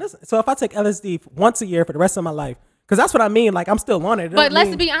 altering. listen. So if I take LSD once a year for the rest of my life, because that's what I mean. Like I'm still on it. It But don't let's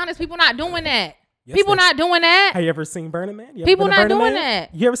mean- be honest, people not doing that. Yes, People they- not doing that. Have you ever seen Burning Man? You ever People been to not Burning doing Man?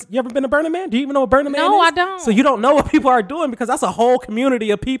 that. You ever been to Burning Man? Do you even know what Burning Man is? No, I don't. So you don't know what people are doing because that's a whole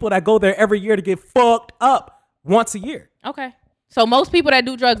community of people that go there every year to get fucked up once a year. Okay. So most people that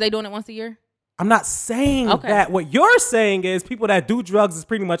do drugs, they doing it once a year. I'm not saying Okay. that. What you're saying is people that do drugs is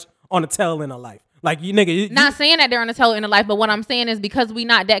pretty much on the tail end of life. Like you nigga, you, Not saying that they're on the tail end of life, but what I'm saying is because we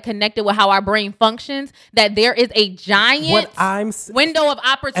not that connected with how our brain functions, that there is a giant what I'm window of and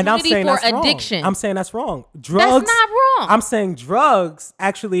I'm opportunity saying for that's addiction. wrong. I'm saying that's wrong. Drugs. not wrong. I'm saying drugs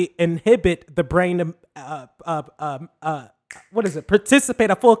actually inhibit the brain to what is it?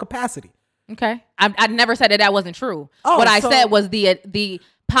 Participate at full capacity. Okay. I never said that wasn't true. Oh, what I so- said was the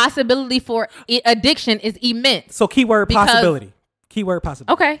possibility for addiction is immense. So keyword Because- possibility. Keyword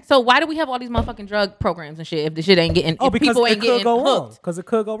possibility. Okay. So why do we have all these motherfucking drug programs and shit if the shit ain't getting, Oh, if because people it ain't could getting go wrong. hooked? Because it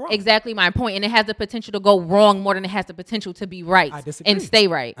could go wrong. Exactly my point. And it has the potential to go wrong more than it has the potential to be right I disagree. and stay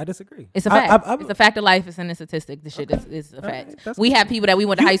right. I disagree. It's a fact. I'm- It's a fact of life. It's in the statistic. The shit is a fact. that's We cool. have people that we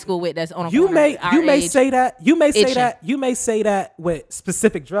went to high school with that's on a You corner may our you may age. say that you may say itching. that you may say that with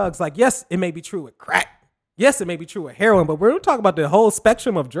specific drugs. Like yes, it may be true with crack. Yes, it may be true with heroin. But we're talking about the whole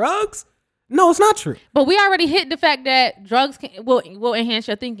spectrum of drugs. No, it's not true. But we already hit the fact that drugs will enhance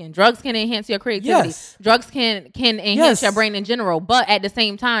your thinking. Drugs can enhance your creativity. Yes. Drugs can enhance Yes. your brain in general. But at the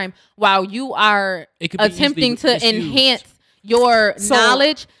same time, while you are It could be attempting easily to misused. enhance your So-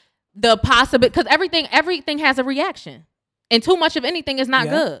 knowledge, the possibility, because everything has a reaction, and too much of anything is not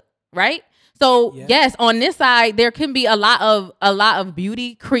Yeah. good, right? So Yeah. yes, on this side, there can be a lot of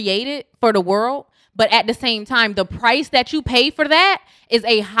beauty created for the world. But at the same time, the price that you pay for that is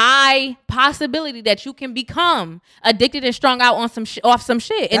a high possibility that you can become addicted and strung out on off some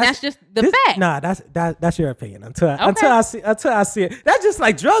shit, and that's just the fact. Nah, that's your opinion. Until I see it. That's just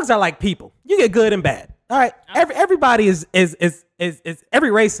like drugs are like people. You get good and bad. All right. Everybody is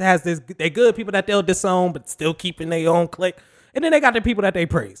every race has this. They good people that they'll disown, but still keeping their own clique. And then they got the people that they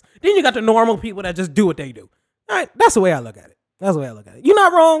praise. Then you got the normal people that just do what they do. All right. That's the way I look at it. You're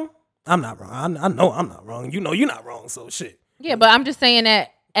not wrong. I'm not wrong. I know I'm not wrong. You know you're not wrong. So shit. Yeah, but I'm just saying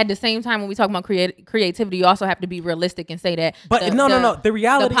that at the same time, when we talk about creativity, you also have to be realistic and say that. But no. The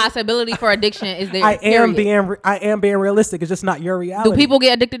reality, the possibility for addiction is there. I am period. being realistic. It's just not your reality. Do people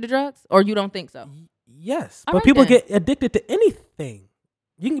get addicted to drugs, or you don't think so? Yes, All but right people then. get addicted to anything.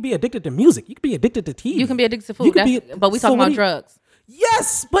 You can be addicted to music. You can be addicted to TV. You can be addicted to You food, could be- but we so talking what about do you- drugs.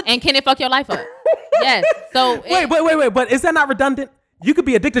 Yes, but And can it fuck your life up? Yes. So wait. But is that not redundant? You could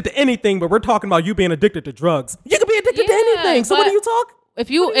be addicted to anything, but we're talking about you being addicted to drugs. You could be addicted to Yeah, anything. So what but are you talking? If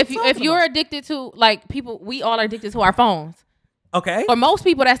you What are you if talking you're about? addicted to, like, people, we all are addicted to our phones. Okay, For most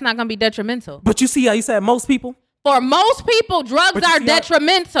people, that's not going to be detrimental. but you see how you said most people. For most people, drugs But you are see how-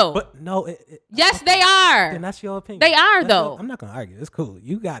 detrimental. But no, Yes, they are. then that's your opinion. They are, That's though. your- I'm not gonna argue. It's cool.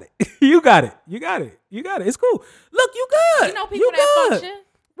 You got it. You got it. It's cool. Look, you good. You know people you that good. function.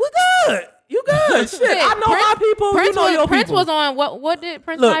 We good. You good. Shit, I know my people. Prince you know was, your Prince people. was on what did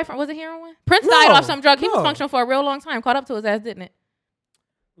Prince Look. die from? Was it heroin? Prince No, died off some drug. He was no. functional for a real long time. Caught up to his ass, didn't it?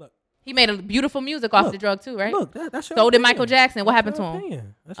 Look. He made a beautiful music off Look. the drug too, right? Look, that's your So did opinion. Michael Jackson. What happened to That's your him?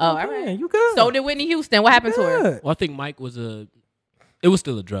 opinion. That's Oh, your all opinion. right. You good. So did Whitney Houston. What happened to her? Good. Well, I think Mike it was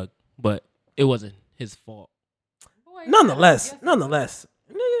still a drug, but it wasn't his fault. Nonetheless.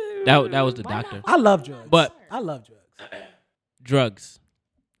 That was the doctor. I love drugs. But- I love drugs. Drugs.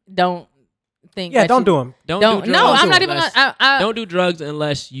 Don't think. Yeah, that don't you- do them. Don't Don't. do No, drugs I'm not even. unless- I don't do drugs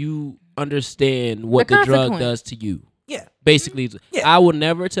unless you understand what The the drug consequence. does to you. Yeah. Basically, Yeah. I will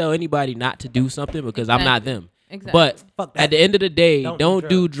never tell anybody not to do something because I'm not them. Exactly. But Fuck that. at the end of the day, Don't don't, do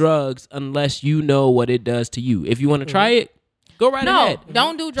do drugs unless you know what it does to you. If you want to try it, go right no, ahead.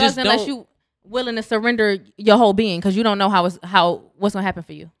 don't do drugs Just unless don't- you willing to surrender your whole being, because you don't know what's gonna happen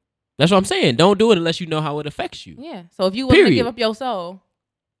for you. That's what I'm saying. Don't do it unless you know how it affects you. Yeah. So if you willing to Period. give up your soul,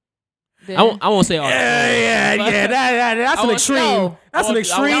 I won't say all that. That's I an want- extreme. No. That's an I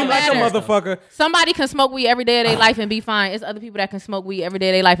extreme want like a that. motherfucker. Somebody can smoke weed every day of their life and be fine. It's other people that can smoke weed every day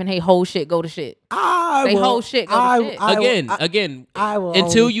of their life and hey, whole shit go to shit. They whole shit go to shit. Again, I will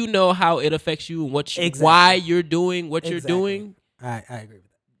until only- you know how it affects you and Exactly. why you're doing what you're Exactly. doing, I agree with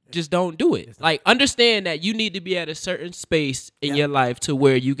that. just don't do it. Like, understand that you need to be at a certain space in Yep. your life to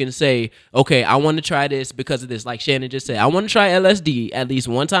where you can say, okay, I want to try this because of this. Like Shannon just said, I want to try LSD at least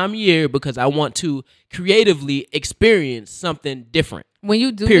one time a year because I want to creatively experience something different. When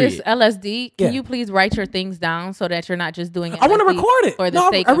you do Period. this LSD, can Yeah. you please write your things down so that you're not just doing I want to LSD record it. for the No,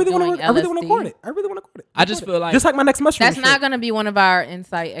 sake I of really doing want to. I really want to LSD? record it. I really want to record it. I just feel like just like my next mushroom. That's shit. not going to be one of our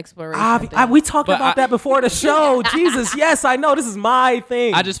insight exploration things. We talked But about that before the show. Jesus, yes, I know. This is my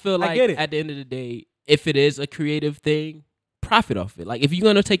thing. I just feel I like get it. at the end of the day, if it is a creative thing, profit off it. Like if you're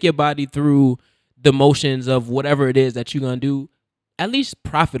gonna take your body through the motions of whatever it is that you're gonna do, at least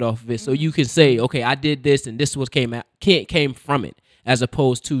profit off of it, so you can say, okay, I did this and this was came from it, as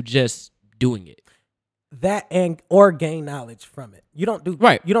opposed to just doing it. that and or gain knowledge from it. You don't do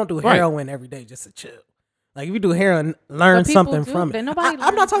Right. You don't do Right. heroin every day just to chill. Like if you do heroin, learn But people something do, from but it. nobody I'm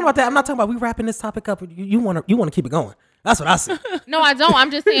not learns talking about that. I'm not talking about we wrapping this topic up. You want to keep it going. That's what I see. No, I don't.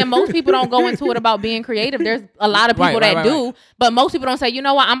 I'm just saying most people don't go into it about being creative. There's a lot of people Right, that right, do, right. but most people don't say, you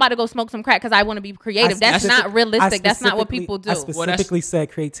know what, I'm about to go smoke some crack because I want to be creative. That's not realistic. That's not what people do. I specifically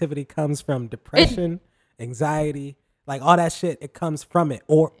said creativity comes from depression, anxiety, like all that shit. It comes from it.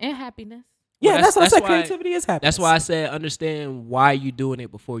 Or And happiness. yeah, Well, that's what I said. why- Creativity is happiness. That's why I said understand why you're doing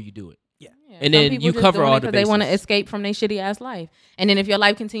it before you do it. Yeah, And some then people you just cover doing all it the 'cause they want to bases. escape from their shitty ass life. And then if your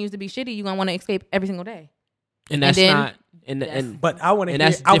life continues to be shitty, you're gonna want to escape every single day. And that's then not and But I want to. And hear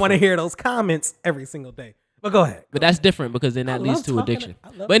that's I want to different. hear those comments every single day. But go ahead. But that's different because then I that leads love to talking- addiction. I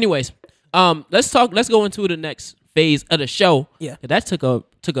love- But anyways, let's go into the next phase of the show. Yeah. That took up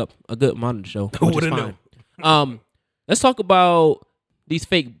a good amount of the show, Who which is would've fine. Let's talk about these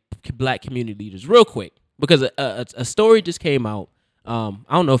fake black community leaders real quick because a story just came out. I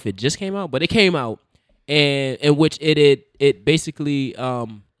don't know if it just came out, but it came out, and in which it basically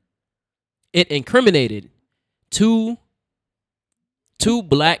it incriminated two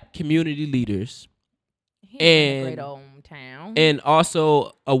black community leaders He in a And- great old town. and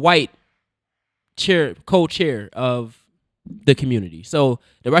also a white co-chair of the community. So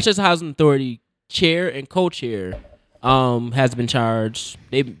the Rochester Housing Authority chair and co-chair has been charged.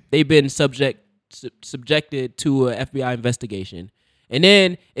 They've been subjected to a FBI investigation, and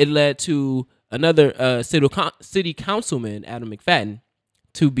then it led to another city councilman, Adam McFadden,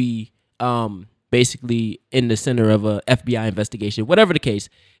 to be basically in the center of a FBI investigation. Whatever the case,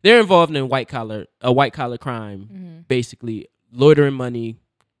 they're involved in a white collar crime, basically loitering money.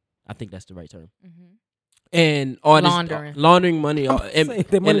 I think that's the right term. And all laundering money, I'm and, saying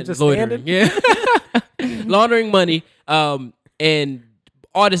their money and just loitering, yeah, laundering money, and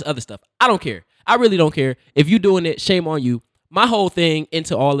all this other stuff. I don't care. I really don't care. If you doing it, shame on you. My whole thing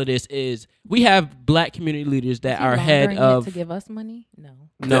into all of this is we have black community leaders that are head Laundering it of to give us money? No.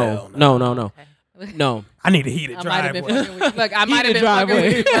 no. Okay. No, I need a heated I might have been driveway. fucking with you. Look, I might have Heated been fucking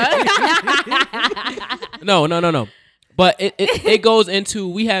with you. no. But it goes into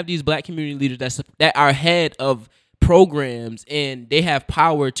we have these black community leaders that are head of programs and they have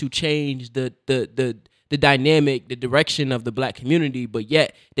power to change the dynamic, the direction of the black community, but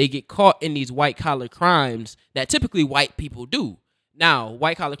yet they get caught in these white collar crimes that typically white people do. Now,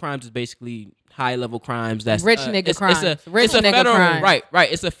 white collar crimes is basically high level crimes. That's Rich nigga crimes. Rich it's a nigga federal, crimes.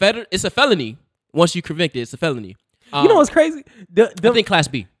 Right. It's a felony. Once you convict it, it's a felony. You know what's crazy? I think Class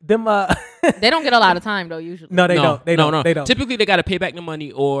B. Them They don't get a lot of time though. Usually. no, they No. don't. They don't. Typically, they got to pay back the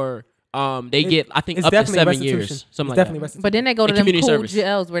money, or they get I think It's up to definitely 7 restitution. years, something It's like definitely that. restitution. But then they go to And them community cool service.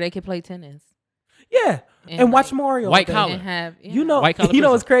 jails where they can play tennis Yeah, And and watch like- Mario. White all day. collar. and have You know, White collar you know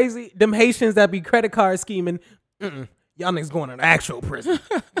prison. what's crazy? Them Haitians that be credit card scheming. Y'all niggas going to actual prison.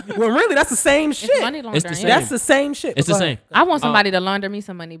 Well, really, that's the same shit. It's money laundering. It's the yeah. same. That's the same shit. It's But the go same. ahead. I want somebody to launder me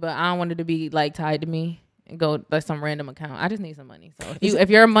some money, but I don't want it to be like tied to me and go like some random account. I just need some money. So if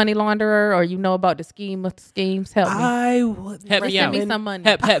you're a money launderer or you know about the schemes, help me. I would Help me Send out. me some money.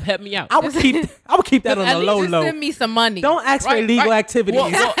 Help me out. I would keep that on At the least low just low. send me some money. Don't ask for Right, illegal right. activities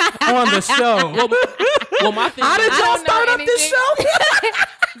Well, on the show. Well, my thing How did is- y'all don't know start up this anything. show?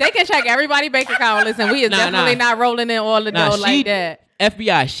 They can check everybody bank account. Listen, we is Nah, definitely nah. not rolling in all the dough like that.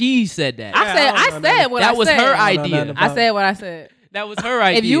 FBI, she said that. I said I don't know what that I was said. her I don't know idea. nothing about I said what I said. That was her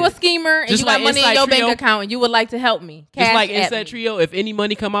idea. If you a schemer and Just you got like money in Inside your Trio. bank account and you would like to help me, just cash like at Inside me. Trio, if any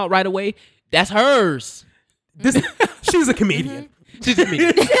money come out right away, that's hers. She's a comedian. She's a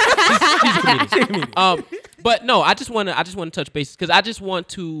comedian. she's a comedian. But no, I just want to touch bases because I just want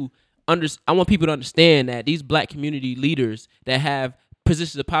to I want people to understand that these black community leaders that have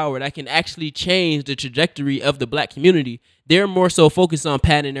positions of power that can actually change the trajectory of the black community, they're more so focused on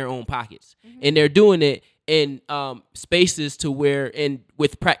padding their own pockets. And they're doing it in spaces to where, and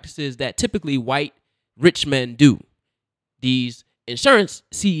with practices that typically white rich men do. These insurance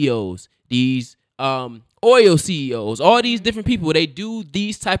CEOs, these oil CEOs, all these different people, they do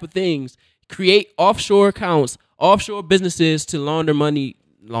these type of things, create offshore accounts, offshore businesses to launder money,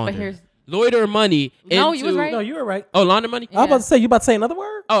 loiter money. No, you was right. No, you were right. Oh, launder money? I was about to say, you about to say another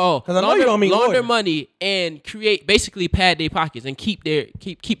word? Because I know you don't mean launder lawyer. money and create, basically pad their pockets and keep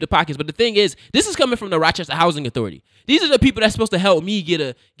the pockets. But the thing is, this is coming from the Rochester Housing Authority. These are the people that's supposed to help me get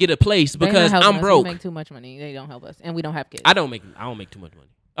a place because I'm broke. We make too much money. They don't help us, and we don't have kids. I don't make too much money.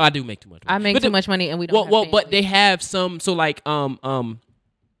 Oh, I do make too much money. I make too much money, and we don't. Well, have but families. they have some. So like the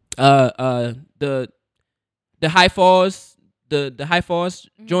High Falls, the High Falls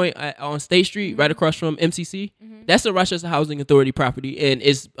joint on State Street, right across from MCC. That's a Rochester Housing Authority property, and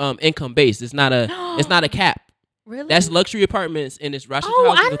it's income based. It's not a cap. Really? That's luxury apartments, and it's Rochester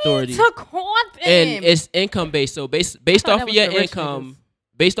I Housing need Authority, to call them. and it's income based. So based thought off that of was your the rich income,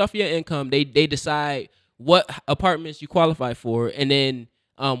 niggas. they decide what apartments you qualify for, and then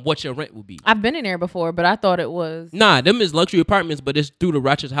what your rent will be. I've been in there before, but I thought it was. Nah, them is luxury apartments, but it's through the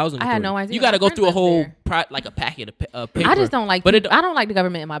Rochester Housing I Authority. had no idea. You got to go My through a friend whole lives like a packet of paper. I just don't like. But I don't like the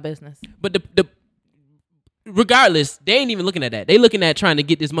government in my business. But the regardless, they ain't even looking at that. They looking at trying to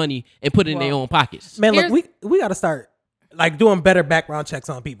get this money and put it in their own pockets. Man, look, Here's- we got to start like doing better background checks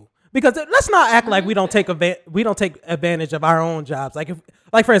on people, because let's not act like we don't take advantage of our own jobs. Like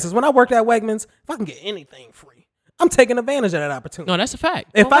for instance, when I worked at Wegmans, if I can get anything free, I'm taking advantage of that opportunity. No, that's a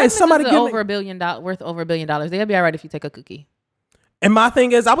fact. If Well, if somebody Wegmans is give over me, $1 billion, worth over $1 billion, they'll be all right if you take a cookie. and my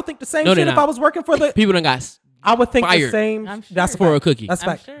thing is, I would think the same No, shit they're if not. I was working for the. People done got I would think the fired. same. I'm sure. That's For a fact. cookie. That's I'm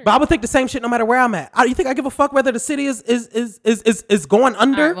fact. sure. But I would think the same shit no matter where I'm at. You think I give a fuck whether the city is going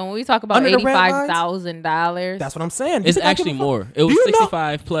under? All right, when we talk about Under the red lines? $85,000, That's what I'm saying. You It's think I give actually a fuck? more. It was Do you know-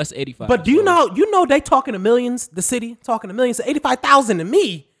 65 plus 85. But do you So- know they talking to millions? The city talking to millions. So 85,000 to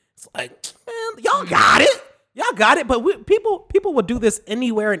me, it's like, man, y'all got it. Y'all got it. But people would do this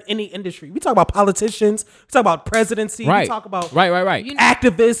anywhere in any industry. We talk about politicians. We talk about presidency. Right. We talk about Right. You-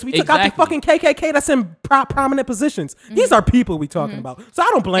 activists. We took out the Exactly. fucking KKK that's in prominent positions. These are people we talking about. So I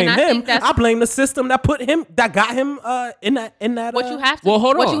don't blame And I him. think that's- I blame the system that got him in that. what you have to Well,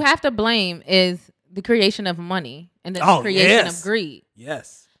 hold what on. you have to blame is the creation of money and the Oh, creation yes. of greed.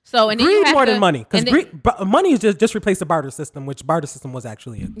 Yes. So and then you Greed have more to, than money, because and then- money is just replaced the barter system, which barter system was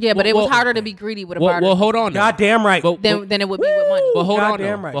actually it. Yeah, but it was Well- harder to be greedy with a Well, barter hold on. God damn right. But than it would be with money. But hold on,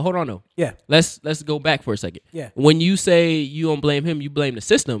 Goddamn though. right. But hold on, though. Yeah. Let's go back for a second. Yeah. When you say you don't blame him, you blame the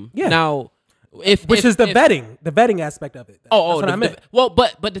system. Yeah. Now, Which is the vetting aspect of it. That's what I meant. well,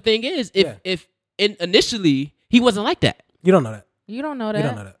 but the thing is, Yeah. if initially he wasn't like that. You don't know that. You don't know that. You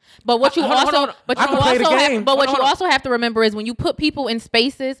don't know that. But what you Hold on, also, hold on. but I you can play the also, game. but what Hold you on. also have to remember is when you put people in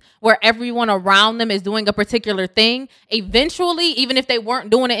spaces where everyone around them is doing a particular thing, eventually, even if they weren't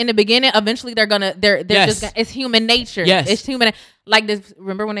doing it in the beginning, eventually they're Yes. just gonna, it's human nature. Yes. It's human. Like this.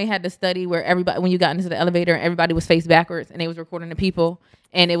 Remember when they had the study where when you got into the elevator and everybody was face backwards and they was recording the people.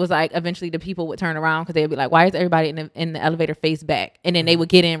 And it was like eventually the people would turn around because they'd be like, "Why is everybody in the elevator face back?" And then they would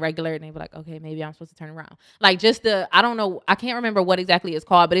get in regular and they'd be like, "Okay, maybe I'm supposed to turn around." Like just I don't know, I can't remember what exactly it's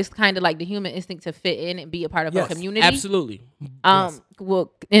called, but it's kind of like the human instinct to fit in and be a part of Yes, a community. Absolutely.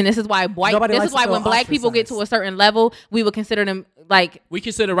 Well, and this is why Nobody likes to feel when black people get to ostracized. a certain level, we would consider them like We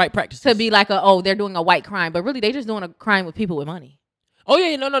consider right practices to be like they're doing a white crime, but really they just doing a crime with people with money. Oh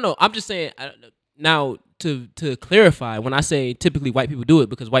yeah, no. I'm just saying. Now to clarify, when I say typically white people do it,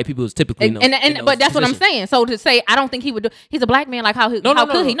 because white people is typically And but that's what I'm saying. So to say I don't think he would do. He's a black man. Like how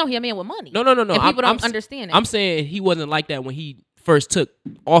could he? No, he a man with money. No. And people don't understand it. I'm saying he wasn't like that when he first took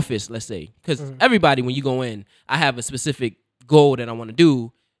office. Let's say, because everybody, when you go in, I have a specific goal that I want to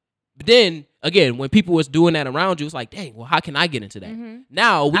do. But then again, when people was doing that around you, it's like, dang, well, how can I get into that?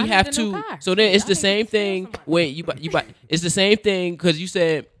 Now we I need have a new to. car. So then it's I the need to same steal thing somebody. when you buy. It's the same thing because you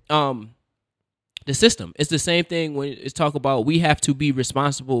said the system. It's the same thing when it's talk about we have to be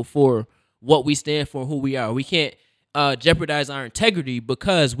responsible for what we stand for, who we are. We can't jeopardize our integrity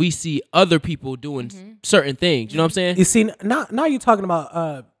because we see other people doing certain things. You know what I'm saying? You see, now you're talking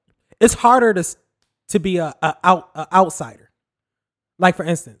about it's harder to be a outsider. Like for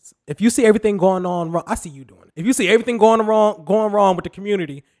instance, if you see everything going on wrong, I see you doing it. If you see everything going wrong with the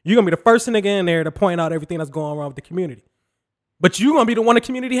community, you're gonna be the first nigga in there to point out everything that's going wrong with the community. But you're gonna be the one the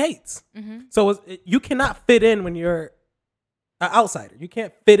community hates. So you cannot fit in when you're an outsider. You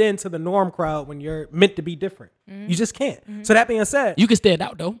can't fit into the norm crowd when you're meant to be different. You just can't. So that being said, You can stand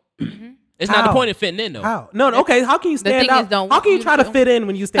out though. It's not the How? point of fitting in though. How? No, okay. How can you stand thing out? is, don't- How can you you try to don't- fit in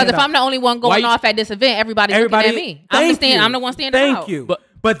when you stand Because out? if I'm the only one going you- off at this event, everybody's looking at me. I'm the one standing Thank out. you. But-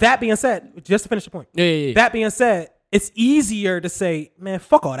 But that being said, just to finish the point. Yeah. That being said, it's easier to say, man,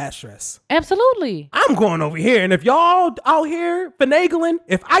 fuck all that stress. Absolutely. I'm going over here, and if y'all out here finagling,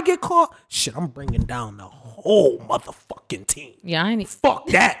 if I get caught, shit, I'm bringing down the whole motherfucking team. Yeah, I ain't. Fuck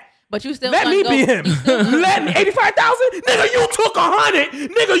that. But you still Let me gonna be go- him. you still gonna- Let me 85,000. Nigga, you took 100.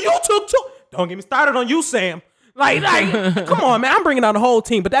 Nigga, you took 2. Don't get me started on you, Sam. Like, come on, man. I'm bringing down the whole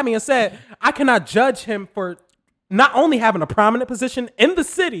team. But that being said, I cannot judge him for not only having a prominent position in the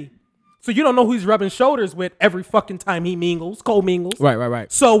city, so you don't know who he's rubbing shoulders with every fucking time he co-mingles. Right.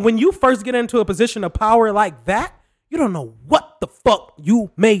 So when you first get into a position of power like that, you don't know what the fuck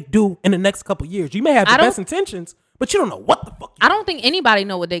you may do in the next couple years. You may have the I don't- best intentions, but you don't know what the fuck. I don't think anybody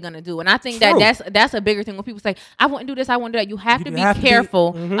know what they're gonna do, and I think True. that's a bigger thing when people say, "I wouldn't do this, I wouldn't do that." You have You to do be have to be-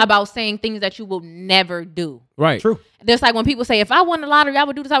 careful mhm. about saying things that you will never do. Right. True. Just like when people say, "If I won the lottery, I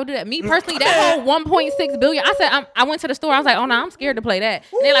would do this, I would do that." Me personally, that whole 1.6 billion. I said, I went to the store. I was like, "Oh no, I'm scared to play that."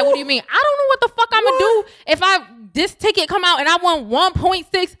 And they're like, "What do you mean?" I don't know what the fuck I'm gonna do if this ticket come out and I won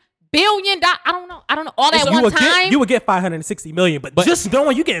 1.6 billion. I don't know. All that one time. You would get 560 million, but just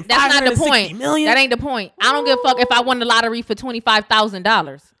knowing you getting That's not the 560 point. million. That ain't the point. I don't give a fuck if I won the lottery for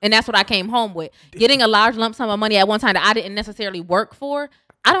 $25,000, and that's what I came home with. Getting a large lump sum of money at one time that I didn't necessarily work for.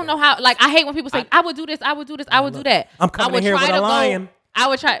 I don't know how. Like, I hate when people say, "I would do this, I would do this, I would do that." I'm coming I would in here try with a to go- lion. I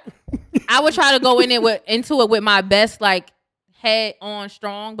would try. I would try to go into it with my best, like, head on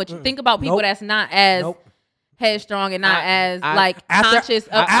strong. But you think about people Nope. that's not as Nope. headstrong and not as I- conscious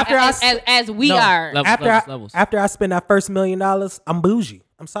of as we No. are. Levels. After I spend that first $1 million, I'm bougie.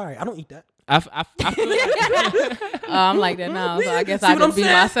 I'm sorry, I don't eat that. I feel like, I'm like that now, so I guess See I what I'm just be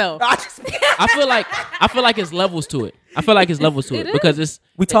saying? myself. I feel like it's levels to it. I feel like it's levels to it It because it's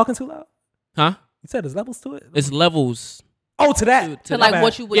We talking too loud? huh? You said there's levels to it? It's levels. Oh, to that. To like My bad.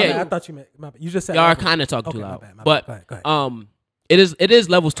 what you would My do. bad. I thought you meant. My bad. You just said Y'all are levels. kind of talking Okay, too my loud, bad, my but bad. Go ahead. it is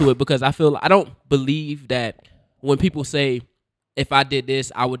levels to it because I don't believe that when people say if I did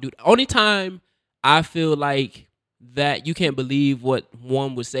this I would do. The only time I feel like that you can't believe what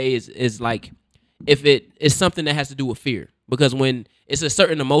one would say is like if it is something that has to do with fear, because when it's a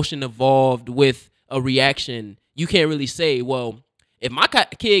certain emotion involved with a reaction, you can't really say, well, if my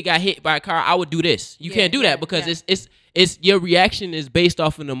kid got hit by a car, I would do this. You can't do that because it's your reaction is based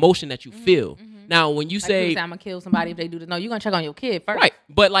off an emotion that you feel. Now, when you Like say, people I'm gonna kill somebody if they do this. No, you're gonna check on your kid first. right,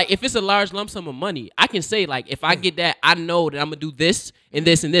 but like if it's a large lump sum of money, I can say like if I get that, I know that I'm gonna do this and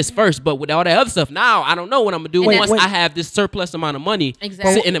this and this first. But with all that other stuff, now I don't know what I'm gonna do And once wait. I have this surplus amount of money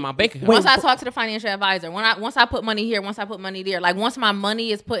Exactly. sitting in my bank account. Once I talk to the financial advisor, once I put money here, once I put money there, like once my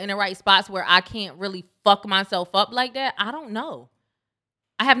money is put in the right spots where I can't really fuck myself up like that, I don't know.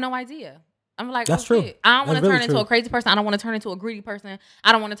 I have no idea. I'm like, That's oh, true. shit. I don't want That's to turn really into true. a crazy person. I don't want to turn into a greedy person.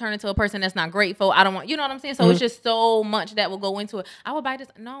 I don't want to turn into a person that's not grateful. I don't want, you know what I'm saying? So it's just so much that will go into it. I would buy this.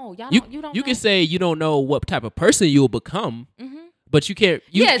 No, y'all don't, you don't You know. can say you don't know what type of person you'll become, but you can't.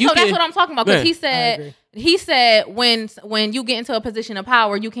 You, yeah, you so that's can- what I'm talking about. Because Yeah. he said when you get into a position of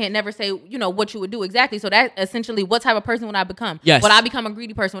power, you can't never say, you know, what you would do exactly. So that essentially, what type of person would I become? Yes. Would I become a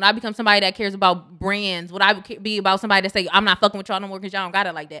greedy person? Would I become somebody that cares about brands? Would I be about somebody that say, I'm not fucking with y'all no more because y'all don't got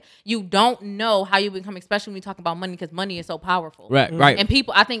it like that? You don't know how you become, especially when you talk about money, because money is so powerful. Right, right. And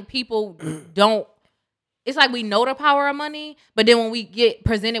I think people don't. It's like we know the power of money, but then when we get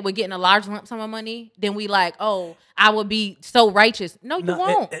presented with getting a large lump sum of money, then we like, oh, I would be so righteous. No, you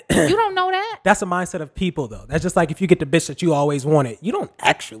won't. You don't know that. That's a mindset of people, though. That's just like if you get the bitch that you always wanted, you don't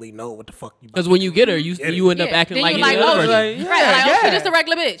actually know what the fuck you. Because when you get her, you end up Yeah. acting Then like you any like, other oh, person. Like, she, yeah, right, like, oh, yeah. she just a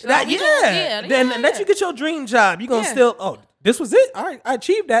regular bitch. That, Like, yeah. Then let you get your dream job. You gonna Yeah. still. Oh, this was it. All right, I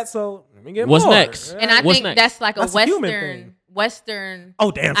achieved that. So let me get What's more. next? And I What's think next? that's like That's a a human thing. Western Oh,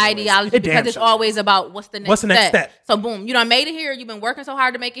 damn sure is. ideology It damn because it's sure always is. about what's the next What's the next step? So boom, you done made it here. You've been working so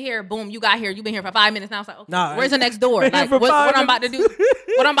hard to make it here. Boom, you got here. You've been here for 5 minutes now. It's like, okay, Nah, where's the next door? been here Like for what 5 I'm about to do? minutes.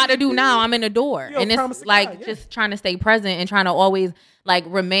 What I'm about to do now? I'm in the door, Yo, and promise it's to like God, yeah. just trying to stay present and trying to always like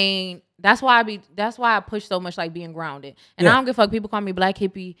remain. That's why I push so much like being grounded. And I Yeah. don't give a fuck. People call me black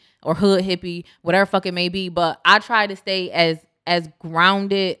hippie or hood hippie, whatever fuck it may be. But I try to stay as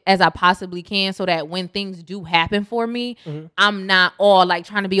grounded as I possibly can so that when things do happen for me, I'm not all like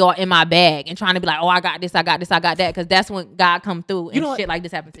trying to be all in my bag and trying to be like, oh, I got this, I got this, I got that. Because that's when God come through and You know what? shit like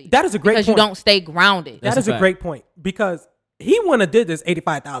this happens to you. That is a great because point. you don't stay grounded. That is a a fact. great point because he wouldn't have did this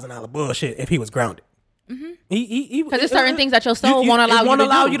 $85,000 bullshit if he was grounded. Because there's certain things that your soul won't allow you to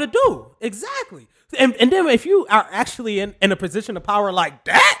do. you to do. Exactly. And then if you are actually in a position of power like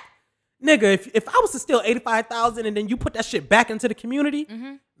that, nigga, if I was to steal $85,000 and then you put that shit back into the community,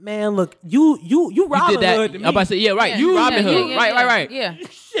 Man, look, you You Robin did that. Hood to I'm me. about to say, yeah, right. Yeah, You yeah, Robin yeah, Hood. yeah, Right. Yeah.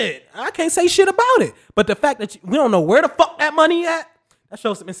 Shit, I can't say shit about it. But the fact that we don't know where the fuck that money at, that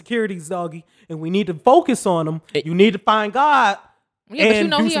shows some insecurities, doggy. And we need to focus on them. You need to find God. Yeah, but you and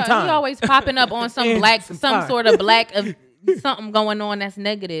know do he some time. always popping up on some And black, some some time. sort of black of something going on that's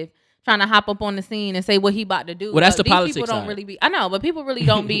negative, trying to hop up on the scene and say what he about to do. Well, that's But the these politics people don't side. really be. I know, but people really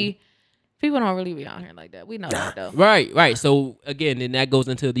don't be. People don't really be out here like that. We know that though. Right. So again, then that goes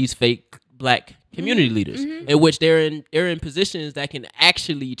into these fake black community leaders, in which they're in positions that can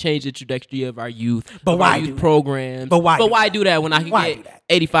actually change the trajectory of our youth, But of why our do youth that? programs. But why do that when I can Why do get that?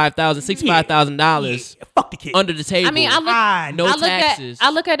 $85,000, $65,000 Yeah, fuck the kid. under the table? I mean, no I look taxes. I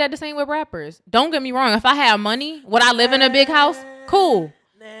look at that the same with rappers. Don't get me wrong. If I have money, would I live in a big house? Cool.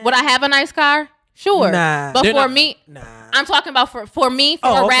 Would I have a nice car? Sure. Nah. But They're for not- me, Nah. I'm talking about for me, for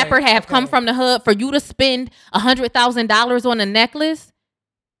Oh, a okay, rapper have come okay. from the hood, for you to spend $100,000 on a necklace,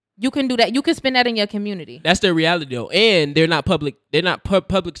 you can do that. You can spend that in your community. That's their reality though, and they're not public. They're not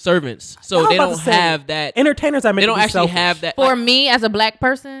public servants, so I was they about to don't say, have that. Entertainers are meant They to don't be actually selfish. have that. For me, as a black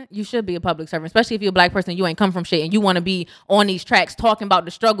person, you should be a public servant, especially if you're a black person. You ain't come from shit, and you want to be on these tracks talking about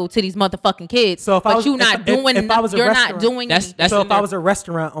the struggle to these motherfucking kids. So if I but was- you not if- doing, if I was a you're not restaurant- doing. That's So in if I their- was a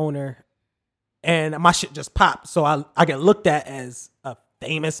restaurant owner and my shit just popped, so I get looked at as a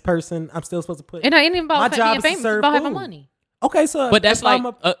famous person, I'm still supposed to put. it ain't even My about job being is to famous. It's serve about having food. money. Okay, so But that's if like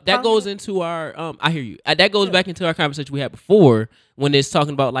I'm that goes into our. I hear you. That goes back into our conversation we had before when it's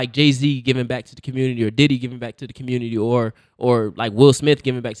talking about like Jay-Z giving back to the community or Diddy giving back to the community or like Will Smith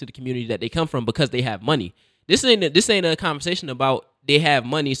giving back to the community that they come from because they have money. This ain't a conversation about they have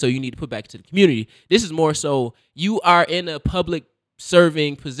money so you need to put back to the community. This is more so you are in a public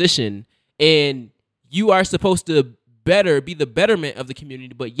serving position and you are supposed to be the betterment of the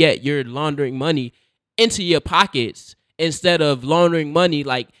community, but yet you're laundering money into your pockets instead of laundering money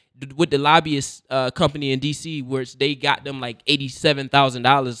like with the lobbyist company in DC, where they got them like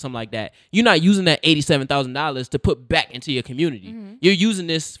 $87,000 or something like that. You're not using that $87,000 to put back into your community. You're using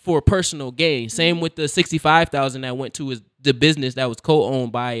this for personal gain. Same with the $65,000 that went to the business that was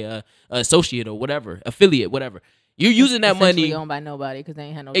co-owned by a associate or whatever, affiliate, whatever. You're using that Essentially money. owned by nobody because they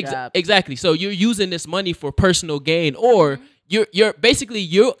ain't had no job. Exactly. So you're using this money for personal gain, or you're basically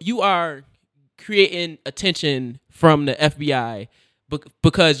you are creating attention from the FBI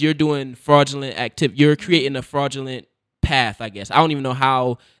because you're doing fraudulent activity. You're creating a fraudulent path, I guess. I don't even know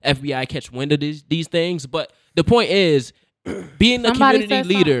how FBI catch wind of these things, but the point is, being a Somebody community said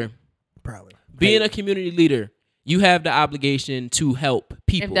leader, probably being a community leader, you have the obligation to help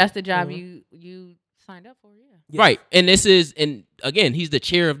people. If that's the job you signed up for, yeah. Right. And again, he's the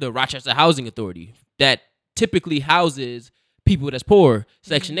chair of the Rochester Housing Authority that typically houses people that's poor,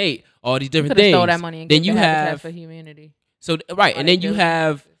 Section 8, all these different Could have things. stole that money and then gave you to Habitat have for Humanity. and then you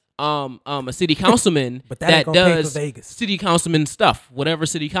have a city councilman But that ain't that gonna pay for does Vegas. city councilman stuff, whatever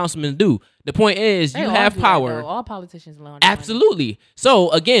city councilmen do. The point is They you all have do that, power. though. All politicians launder money. Absolutely. So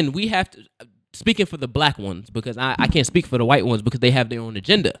again, we have to speaking for the black ones because I can't speak for the white ones because they have their own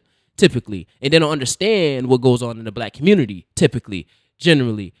agenda typically, and they don't understand what goes on in the black community typically,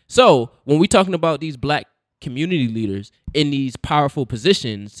 generally. So when we're talking about these black community leaders in these powerful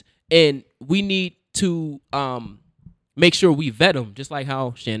positions, and we need to make sure we vet them, just like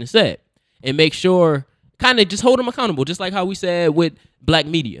how Shannon said, and make sure kind of just hold them accountable, just like how we said with black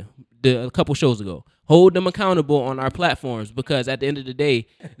media a couple shows ago. Hold them accountable on our platforms because at the end of the day,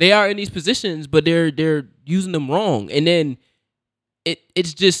 they are in these positions, but they're using them wrong, and then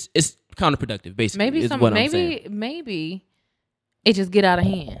it's counterproductive. Basically, Maybe it just get out of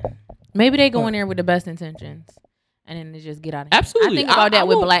hand. Maybe they go in there with the best intentions, and then they just get out of hand. Absolutely. I think about that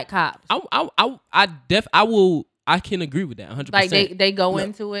with black cops. I can agree with that 100%. Like they go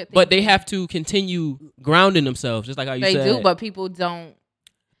into it, but they thinking have to continue grounding themselves, just like how you they said. do, but people don't.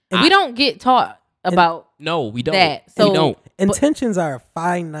 We don't get taught about no, we don't. that. So we don't. Intentions are a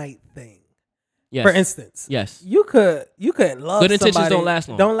finite thing. Yes. For instance, Yes. you could love Good intentions somebody, don't last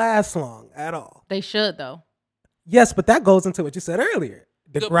long. Don't last long at all. they should though. Yes, but that goes into what you said earlier.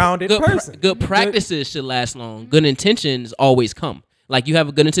 The grounded person. Good practices should last long. Good intentions always come. Like you have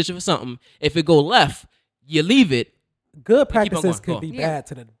a good intention for something. If it go left, you leave it. Good keep on practices going. could be Yeah.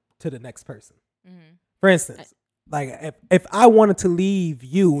 bad to the next person. For instance, like if I wanted to leave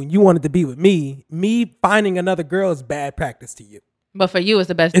you and you wanted to be with me finding another girl is bad practice to you. But for you, it's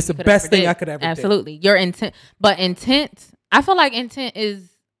the best. It's you the could best ever thing did. I could ever do. Absolutely, your intent. But intent, I feel like intent is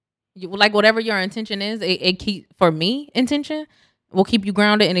like whatever your intention is. It keep for me intention will keep you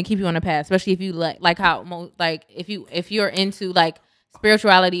grounded and it keep you on the path. Especially if you like how if you're into like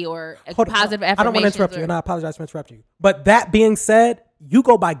spirituality or Hold on, positive affirmations. I don't want to interrupt you, or- and I apologize for interrupting you. But that being said, you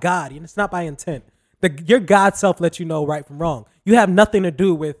go by God, and it's not by intent. Your God self lets you know right from wrong. You have nothing to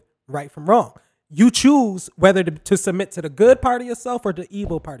do with right from wrong. You choose whether to submit to the good part of yourself or the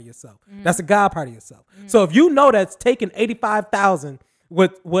evil part of yourself. That's the God part of yourself. So if you know that's taking $85,000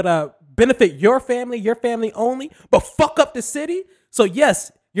 would benefit your family only, but fuck up the city. So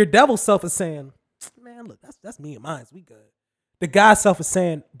yes, your devil self is saying, man, look, that's me and mine. We good. The God self is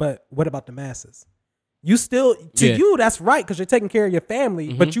saying, but what about the masses? You still, you, that's right, because you're taking care of your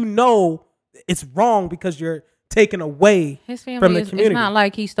family, but you know it's wrong because you're taken away his family from the community. It's not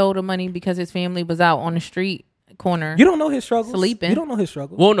like he stole the money because his family was out on the street corner. You don't know his struggles. Sleeping. You don't know his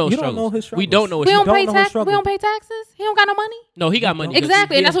struggles. Won't know you struggles. Don't know his struggles. We don't know his We don't struggles. pay know his tax. We struggle. don't pay taxes. He don't got no money. No, he got money. 'cause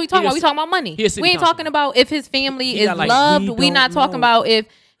Exactly, and that's what we talking about. We talking about money. he a city We ain't councilman. talking about if his family He is got, like, loved. we We not don't talking know. about if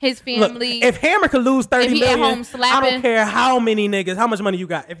his Look, family. if Hammer could lose 30 he million, at home I slapping- don't care how many niggas, how much money you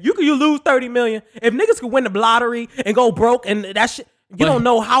got. If you lose 30 million, if niggas could win the lottery and go broke and that shit, you don't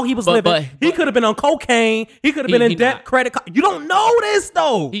know how he was living. He could have been on cocaine. He could have been in debt, not. credit card. You don't know this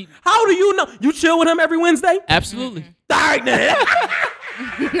though. He- How do you know? You chill with him every Wednesday? Absolutely. All right, then.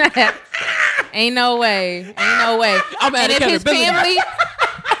 Ain't no way. I'm at And if his accountability. family,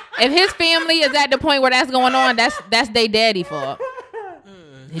 if his family is at the point where that's going on, that's their daddy fault.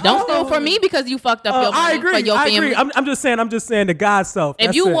 Don't steal from me because you fucked up your I money agree. for your I family. agree. I'm just saying the God self. If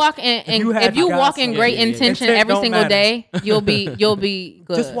That's you it. walk in had if you the walk God in self. great Yeah, yeah, yeah. intention Intent every don't single matter. day, you'll be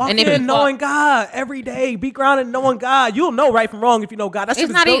good. Just walk and if you in knowing God every day. Be grounded in knowing God. You'll know right from wrong if you know God. That's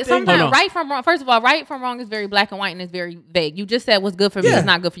it's not even Hold sometimes on. right from wrong. First of all, right from wrong is very black and white and it's very vague. You just said what's good for me Yeah. is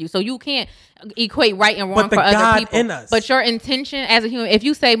not good for you. So you can't equate right and wrong But the for other God people. in us. But your intention as a human, if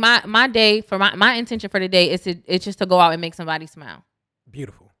you say my day for my intention for the day is it's just to go out and make somebody smile.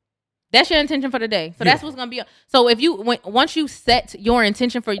 Beautiful. That's your intention for the day. So that's what's gonna be. So if you once you set your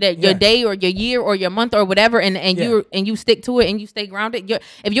intention for your day or your year or your month or whatever, and you stick to it and you stay grounded.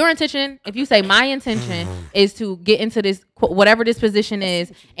 If your intention, if you say my intention is to get into this whatever this position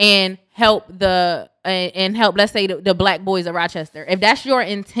is and help let's say the black boys of Rochester. If that's your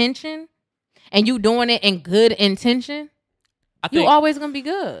intention and you doing it in good intention, you always gonna be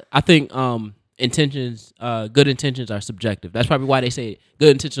good. I think intentions, good intentions are subjective. That's probably why they say good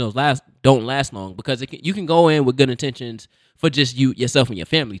intentions don't last long, because you can go in with good intentions for just yourself and your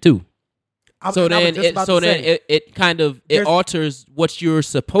family too. It kind of alters what you're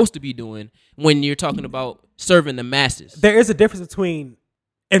supposed to be doing when you're talking about serving the masses. There is a difference between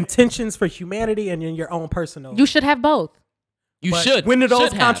intentions for humanity and in your own personal. You should have both. You But should. When do those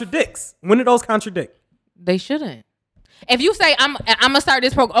should have. contradicts? When do those contradict? They shouldn't. If you say I'm gonna start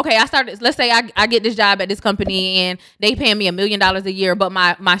this program, okay, I started. Let's say I get this job at this company and they paying me $1 million a year, but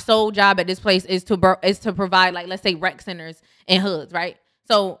my sole job at this place is to provide, like, let's say rec centers and hoods, right?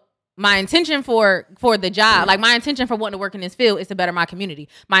 So my intention for the job, like my intention for wanting to work in this field is to better my community.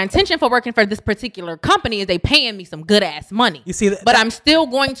 My intention for working for this particular company is they paying me some good ass money. You see, but I'm still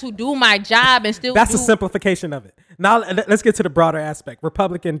going to do my job and still. That's a simplification of it. Now let's get to the broader aspect: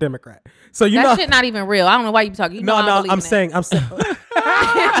 Republican, Democrat. So that shit not even real. I don't know why you talking. You know I don't believe in I'm that. saying.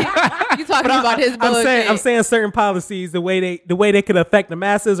 You talking about his bullshit. I'm saying certain policies, the way they could affect the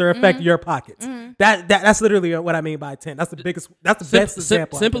masses or affect your pockets. That's literally what I mean by intent. That's the biggest. That's the best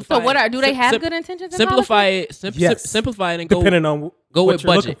example. Simplify. So do they have good intentions? Simplify it. Yes. Simplify it and go. Depending on go what with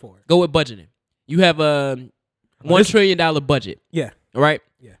you're budget. looking for. Go with budgeting. You have a $1 trillion budget. Yeah. Right.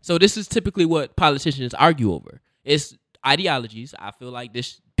 Yeah. So this is typically what politicians argue over. It's ideologies. I feel like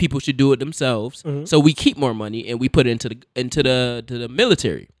people should do it themselves. So we keep more money and we put it into the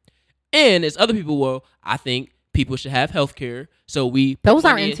military. And as other people, well, I think people should have health care. So we put Those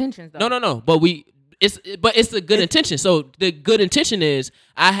aren't money in. intentions, though. No. But it's a good intention. So the good intention is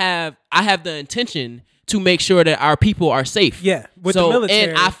I have the intention to make sure that our people are safe. Yeah, with the military.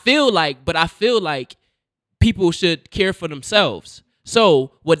 And I feel like people should care for themselves.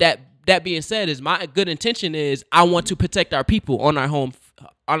 So with that being said, is my good intention is I want to protect our people on our home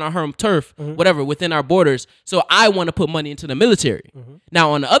turf, whatever, within our borders. So I want to put money into the military.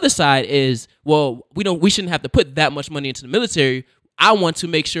 Now on the other side is, well, we shouldn't have to put that much money into the military. I want to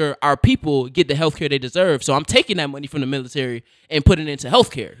make sure our people get the healthcare they deserve. So I'm taking that money from the military and putting it into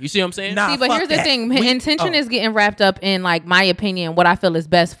healthcare. You see what I'm saying? Nah, See, but fuck here's the that. thing. Intention is getting wrapped up in, like, my opinion, what I feel is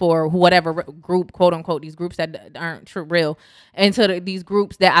best for whatever group, quote unquote, these groups that aren't real, into these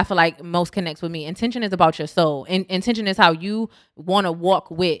groups that I feel like most connects with me. Intention is about your soul. Intention is how you want to walk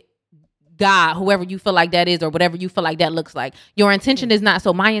with God, whoever you feel like that is, or whatever you feel like that looks like. Your intention is not.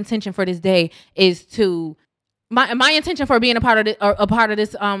 So my intention for this day is to my intention for being a part of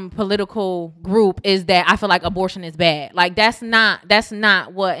this political group is that I feel like abortion is bad. Like that's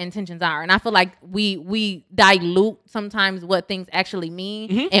not what intentions are, and I feel like we dilute sometimes what things actually mean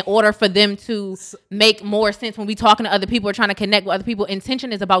in order for them to make more sense when we talking to other people or trying to connect with other people.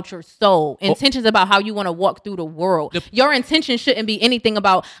 Intention is about your soul. Intention is about how you want to walk through the world. Your intention shouldn't be anything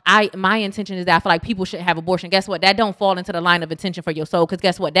about my intention is that I feel like people shouldn't have abortion. Guess what? That don't fall into the line of intention for your soul, because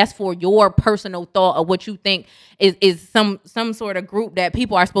guess what? That's for your personal thought of what you think is some sort of group that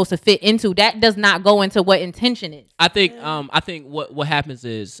people are supposed to fit into. That does not go into what intention is. I think what happens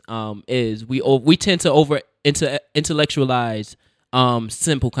is we tend to intellectualize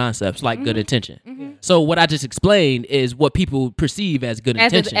simple concepts like good intention. So what I just explained is what people perceive as good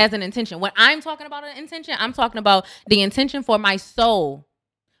intention. As an intention. When I'm talking about an intention, I'm talking about the intention for my soul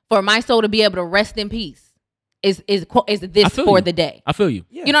to be able to rest in peace. Is this for the day? I feel you.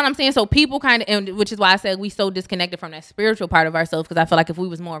 Yeah. You know what I'm saying? So people kind of, and which is why I said we so disconnected from that spiritual part of ourselves, because I feel like if we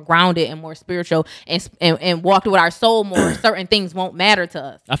was more grounded and more spiritual and walked with our soul more, certain things won't matter to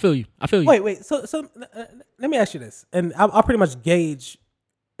us. I feel you. Wait. So let me ask you this, and I'll pretty much gauge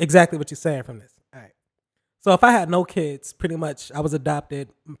exactly what you're saying from this. All right. So if I had no kids, pretty much I was adopted,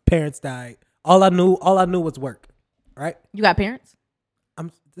 parents died. All I knew was work. Right? You got parents?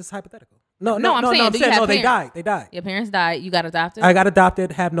 This is hypothetical. No, I'm saying they died. They died. Your parents died. You got adopted? I got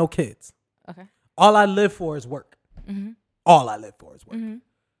adopted, have no kids. Okay. All I live for is work. Mm-hmm. All I live for is work. Mm-hmm.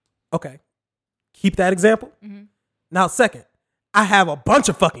 Okay. Keep that example. Mm-hmm. Now, second, I have a bunch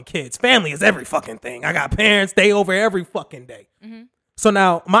of fucking kids. Family is every fucking thing. I got parents, they over every fucking day. Mm-hmm. So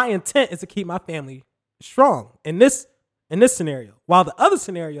now my intent is to keep my family strong in this scenario. While the other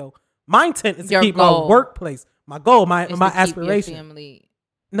scenario, my intent is to keep my workplace, my goal, my aspiration. Your family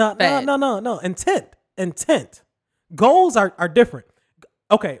No. Intent. Goals are different.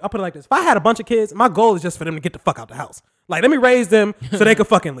 Okay, I'll put it like this. If I had a bunch of kids, my goal is just for them to get the fuck out the house. Like, let me raise them so they can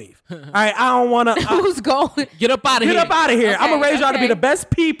fucking leave. All right, I don't want to. Who's going? Get up out of here. Get up out of here. Okay, I'm going to raise y'all to be the best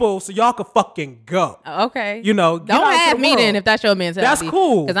people so y'all can fucking go. Okay. You know, don't have me then if that's your mentality. That's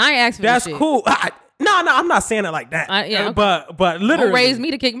cool. Because I ain't asking for That's shit. cool. No, I'm not saying it like that. Yeah, okay. But literally, don't raise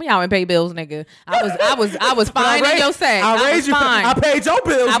me to kick me out and pay bills, nigga. I was fine in your sack. I was fine. I paid your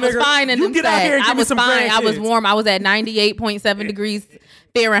bills, nigga. I was fine in them get out here and give me some fine. I was grandkids. warm. I was at 98.7 degrees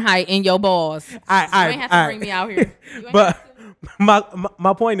Fahrenheit in your balls. You ain't have to bring me out here. But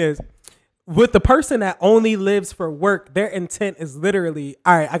my point is, with the person that only lives for work, their intent is literally,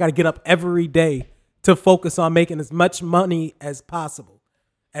 all right, I got to get up every day to focus on making as much money as possible.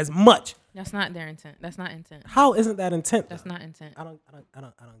 As much. That's not their intent. That's not intent. How isn't that intent? That's not intent. I don't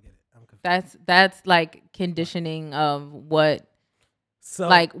get it. I'm confused. That's like conditioning of what, so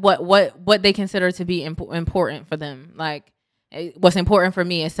like what they consider to be important for them. Like, what's important for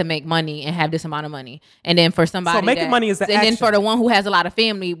me is to make money and have this amount of money. And then for somebody, so making money is the and action. then for the one who has a lot of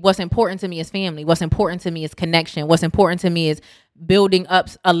family, what's important to me is family. What's important to me is connection. What's important to me is building up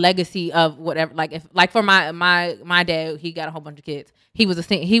a legacy of whatever. Like if, like for my dad, he got a whole bunch of kids. He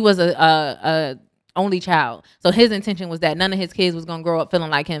was a only child. So his intention was that none of his kids was gonna grow up feeling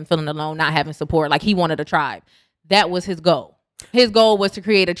like him, feeling alone, not having support. Like he wanted a tribe. That was his goal. His goal was to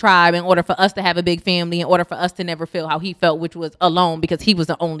create a tribe in order for us to have a big family, in order for us to never feel how he felt, which was alone, because he was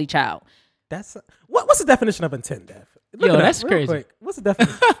the only child. That's what's the definition of intent, Dev? Yo, that's crazy. Quick. What's the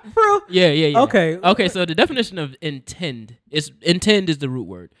definition, bro? Yeah. Okay. So the definition of intend is the root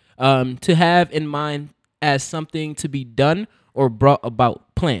word. To have in mind as something to be done or brought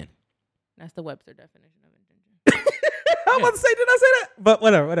about, plan. That's the Webster definition of intention. I'm about to say, did I say that? But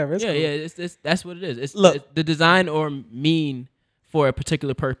whatever. It's cool. It's that's what it is. It's Look, the design or mean for a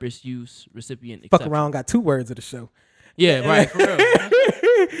particular purpose, use, recipient, fuck exception. around, got 2 words of the show. Yeah, right. For real.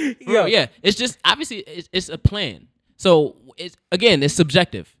 For real, yeah. It's just obviously it's a plan. So it's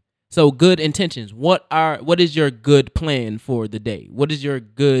subjective. So good intentions. What is your good plan for the day? What is your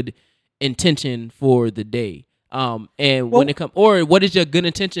good intention for the day? When it comes, or what is your good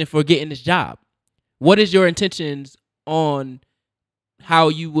intention for getting this job? What is your intentions on how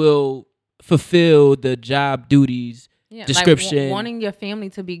you will fulfill the job duties? Yeah, description. Like wanting your family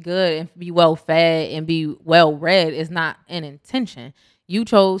to be good and be well fed and be well read is not an intention. You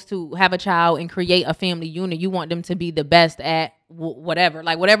chose to have a child and create a family unit. You want them to be the best at whatever.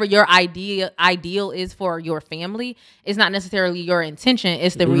 Like whatever your ideal is for your family is not necessarily your intention.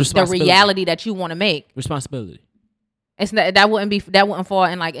 It's the reality that you want to make. Responsibility. It's not, that wouldn't fall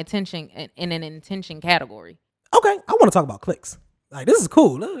in like intention in an intention category. Okay, I want to talk about clicks. Like this is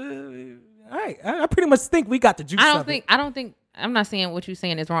cool. All right, I pretty much think we got the juice. I don't think I'm not saying what you're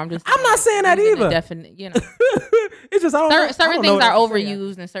saying is wrong. I'm not saying that using the either. Definite, you know, It's just I don't know. I certain don't know things are what to say.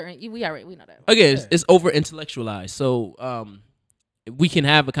 overused and certain we know that. Again, it's over intellectualized. So we can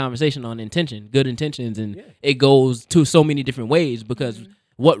have a conversation on intention, good intentions, and it goes to so many different ways because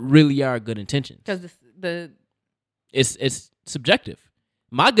what really are good intentions? Because It's subjective.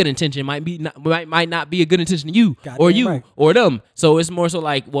 My good intention might not be a good intention to you Goddamn or you right. or them. So it's more so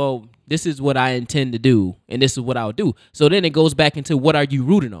like, well, this is what I intend to do and this is what I'll do. So then it goes back into what are you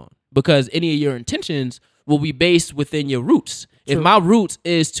rooting on? Because any of your intentions will be based within your roots. If my roots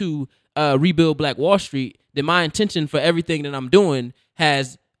is to rebuild Black Wall Street, then my intention for everything that I'm doing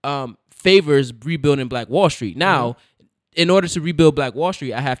has favors rebuilding Black Wall Street. Now, in order to rebuild Black Wall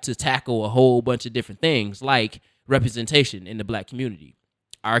Street, I have to tackle a whole bunch of different things like representation in the Black community.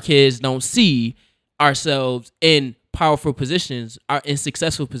 Our kids don't see ourselves in powerful positions, in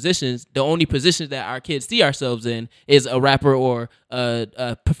successful positions. The only positions that our kids see ourselves in is a rapper or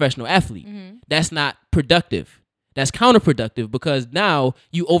a professional athlete. That's not productive. That's counterproductive because now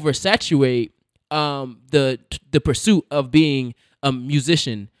you oversaturate the pursuit of being a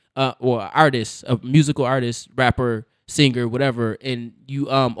musician or artist, a musical artist, rapper, singer, whatever, and you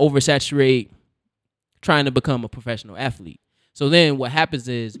oversaturate trying to become a professional athlete. So then what happens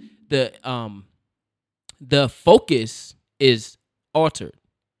is the focus is altered.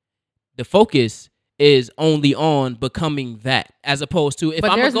 The focus is only on becoming that, as opposed to if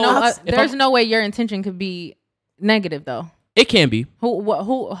but I'm there's no way your intention could be negative though. It can be. Who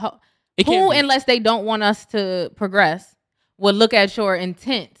It can be. unless they don't want us to progress, would look at your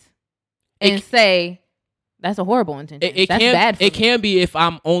intent and say that's a horrible intention. That's bad for me. It can be if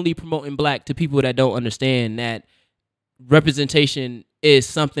I'm only promoting Black to people that don't understand that representation is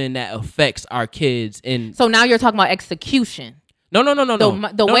something that affects our kids. And so now you're talking about execution. No.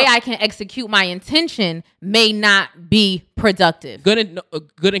 The way I can execute my intention may not be productive.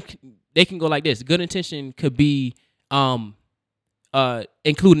 They can go like this. Good intention could be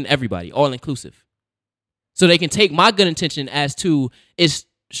including everybody, all inclusive. So they can take my good intention as to it's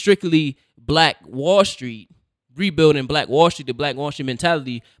strictly Black Wall Street, rebuilding Black Wall Street, the Black Wall Street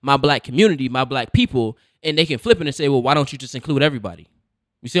mentality, my Black community, my Black people, and they can flip it and say, well, why don't you just include everybody?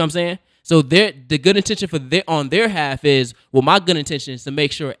 You see what I'm saying? So the good intention on their half is, well, my good intention is to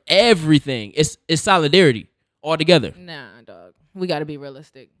make sure everything is solidarity all together. Nah, dog. We got to be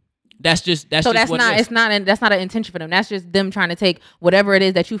realistic. That's not an intention for them. That's just them trying to take whatever it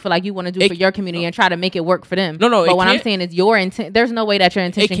is that you feel like you want to do for your community and try to make it work for them. No. But what I'm saying is your intent. There's no way that your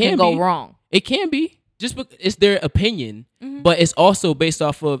intention can go wrong. It can be just because it's their opinion, but it's also based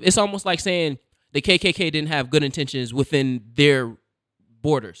off of. It's almost like saying the KKK didn't have good intentions within their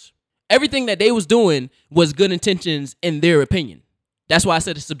borders. Everything that they was doing was good intentions in their opinion. That's why I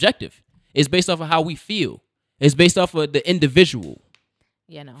said it's subjective. It's based off of how we feel. It's based off of the individual.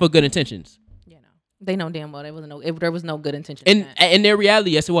 Yeah, no. For good intentions. Yeah, no. They know damn well there was no good intention. In their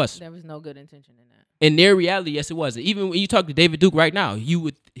reality, yes, it was. There was no good intention in that. In their reality, yes, it was. Even when you talk to David Duke right now, he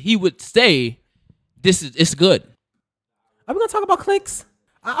would say, it's good. Are we gonna talk about clicks?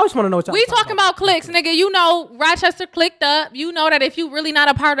 I just want to know what y'all. We talking about clicks, nigga. You know, Rochester clicked up. You know that if you really not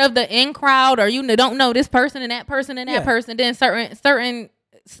a part of the in crowd, or you don't know this person and that person and that person, then certain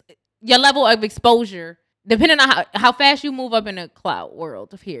your level of exposure, depending on how fast you move up in the cloud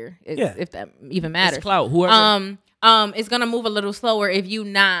world of here, if that even matters. It's cloud, whoever. It's gonna move a little slower if you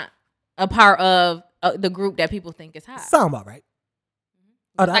not a part of the group that people think is hot. Sound about right.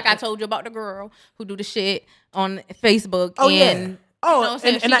 Like I told you about the girl who do the shit on Facebook. Oh, and yeah. Oh, you know what I'm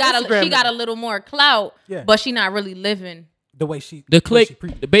saying? and she got a little more clout, but she not really living the way she. The click,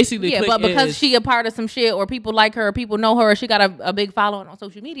 basically. Yeah, but because she a part of some shit, or people like her, or people know her, or she got a big following on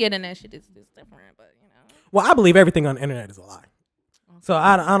social media, then that shit is different. But you know. Well, I believe everything on the internet is a lie, so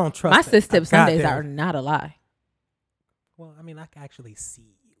I don't trust. My sis tip Sundays are not a lie. Well, I mean, I can actually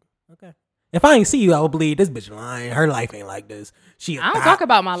see you. Okay. If I ain't see you, I would believe this bitch lying. Her life ain't like this. I don't talk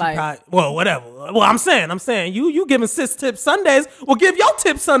about my life. Well, whatever. Well, I'm saying you giving sis tips Sundays. Well, give your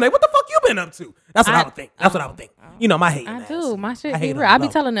tips Sunday. What the fuck you been up to? That's what I would think. That's what I would think. You know, my hate. I do. My shit be real. I be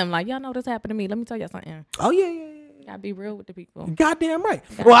telling them like, y'all know this happened to me. Let me tell y'all something. Oh yeah. Gotta be real with the people. Goddamn right.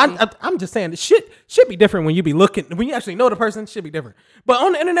 Well, I'm just saying the shit should be different when you be looking, when you actually know the person. Should be different. But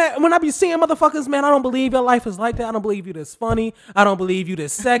on the internet, when I be seeing motherfuckers, man, I don't believe your life is like that. I don't believe you this funny. I don't believe you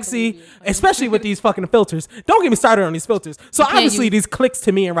this sexy, especially with these fucking filters. Don't get me started on these filters. So obviously these clicks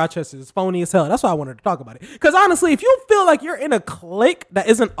to me in Rochester is phony as hell. That's why I wanted to talk about it. Because honestly, if you feel like you're in a clique that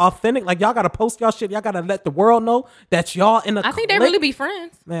isn't authentic, like y'all gotta post y'all shit, y'all gotta let the world know that y'all in a clique. I think they really be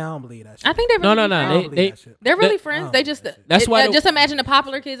friends. Man, I don't believe that shit. I think they really no. They're really friends. They just That's why just imagine the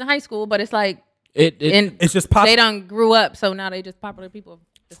popular kids in high school, but it's like and It's just they done grew up, so now they just popular people.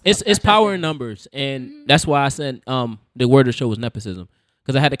 It's power in numbers, and that's why I said the word of the show was nepotism,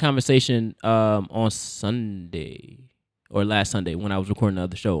 because I had a conversation on Sunday or last Sunday when I was recording the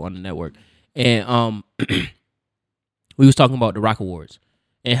other show on the network, and we was talking about the Rock Awards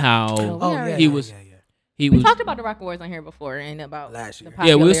and how he was. We talked about the Rock Awards on here before and about last year.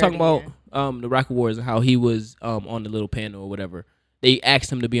 Yeah, we was talking about the Rock Awards and how he was on the little panel or whatever. They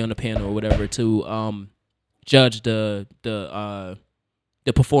asked him to be on the panel or whatever to judge the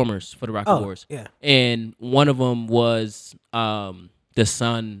performers for the Rock Awards. Yeah. And one of them was the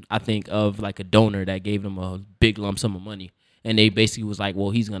son, I think, of like a donor that gave them a big lump sum of money. And they basically was like,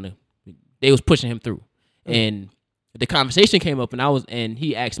 well, they was pushing him through. And the conversation came up and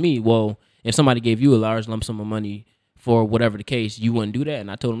he asked me, well, if somebody gave you a large lump sum of money for whatever the case, you wouldn't do that.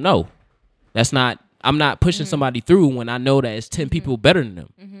 And I told him, no, I'm not pushing somebody through when I know that it's 10 people better than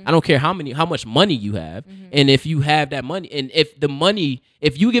them. I don't care how much money you have. And if you have that money, and if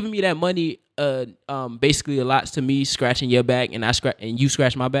you giving me that money, basically allots to me scratching your back and you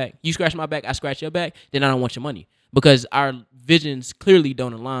scratch my back, I scratch your back, then I don't want your money, because our visions clearly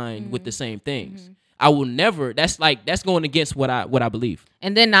don't align with the same things. I will never. That's going against what I believe.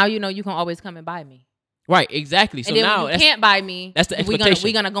 And then now you can always come and buy me. Right, exactly. So and then now when you can't buy me. That's the expectation.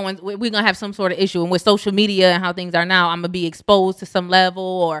 We're gonna have some sort of issue, and with social media and how things are now, I'm gonna be exposed to some level,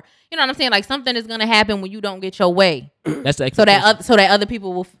 or you know what I'm saying. Like something is gonna happen when you don't get your way. That's the expectation. so that other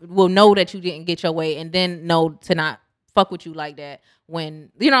people will know that you didn't get your way, and then know to not fuck with you like that.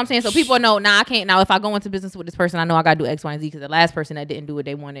 When you know what I'm saying. So people know now. I can't now. If I go into business with this person, I know I gotta do X, Y, and Z, because the last person that didn't do it,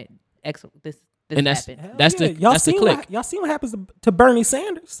 they wanted X. This and that's happened. that's the click. Y'all seen what happens to Bernie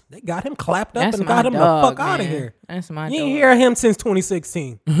Sanders? They got him clapped up and got him the fuck out of here. That's my You dog. ain't hear him since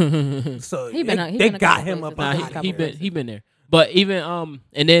 2016. So they got him up. He been there. But even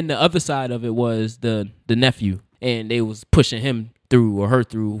and then the other side of it was the nephew, and they was pushing him through or her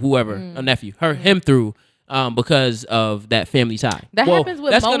through, whoever, a nephew, him through because of that family tie. That happens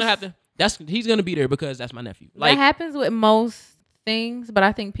with that's most. Gonna happen. He's gonna be there because that's my nephew. That happens with most things, but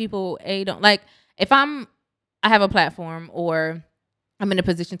I think people don't like. If I have a platform or I'm in a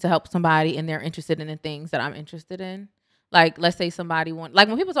position to help somebody and they're interested in the things that I'm interested in, like let's say somebody when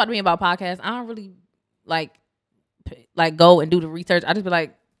people talk to me about podcasts, I don't really like go and do the research. I just be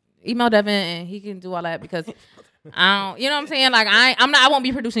like, email Devin and he can do all that, because I don't, you know what I'm saying? Like I won't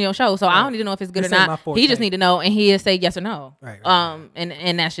be producing your show, so I don't need to know if it's good or not. He just need to know, and he'll say yes or no. Right.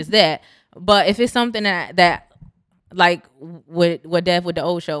 And that's just that. But if it's something that like what Dev with the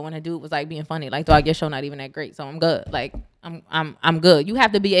old show, when a dude was like being funny, like, dog, your show not even that great, so I'm good. Like I'm good. You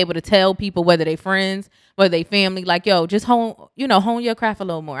have to be able to tell people, whether they friends, whether they family, like, yo, just hone your craft a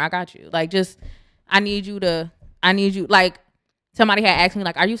little more. I got you. Like, just I need you. Like, somebody had asked me,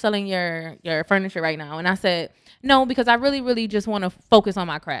 like, are you selling your furniture right now? And I said no, because I really, really just want to focus on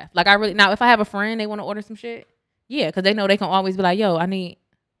my craft. Like, now if I have a friend, they want to order some shit, yeah, because they know they can always be like, yo,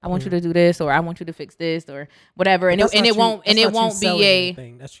 I want you to do this, or I want you to fix this, or whatever, and it won't be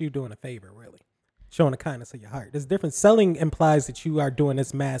anything. That's you doing a favor, really, showing the kindness of your heart. There's different. Selling implies that you are doing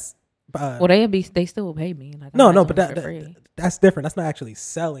this mass. Well, they still will pay me. Like, no, but that's different. That's not actually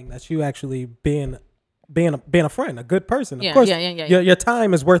selling. That's you actually being a friend, a good person. Of course, your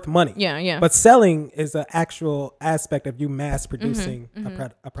time is worth money. Yeah. But selling is an actual aspect of you mass producing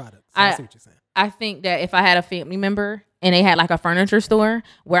a product. So I see what you're saying. I think that if I had a family member and they had like a furniture store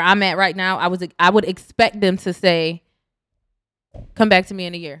where I'm at right now, I would expect them to say, come back to me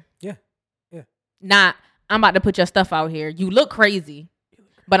in a year. Yeah. Not, I'm about to put your stuff out here. You look crazy,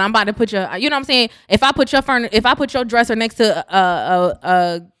 but I'm about to put you know what I'm saying? If I put your dresser next to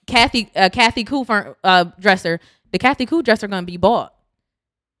a Kathy Koo dresser, the Kathy Koo dresser gonna be bought.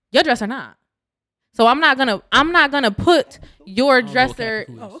 Your dresser not. So I'm not gonna put your dresser.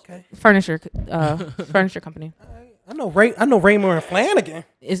 Furniture company. I know Raymore and Flanagan.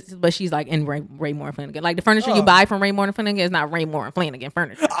 But she's like in Raymore and Flanagan. Like the furniture you buy from Raymore and Flanagan is not Raymore and Flanagan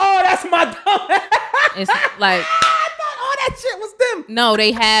furniture. Oh, that's my dumb. It's like, I thought all that shit was them. No,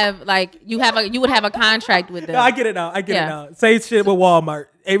 they have like you would have a contract with them. No, I get it now. It now. Say shit with Walmart.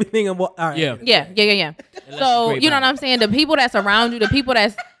 Everything in Walmart. Right, yeah. So you know what I'm saying? The people that's around you, the people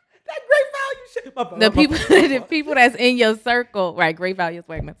that's that great value shit. The people that's in your circle, right? Great value is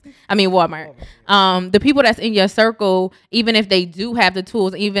Wegmans. I mean Walmart. The people that's in your circle, even if they do have the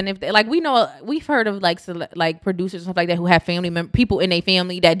tools, even if they, like, we've heard of like producers and stuff like that who have people in their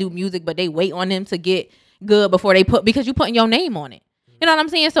family that do music, but they wait on them to get good before they because you putting your name on it. You know what I'm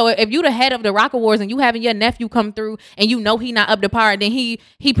saying? So if you the head of the Rock Awards and you having your nephew come through and you know he not up to par, then he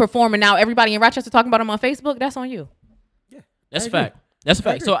performing, now everybody in Rochester talking about him on Facebook, that's on you. Yeah, that's fact. That's a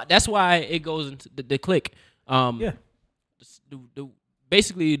fact. So that's why it goes into the click. Yeah.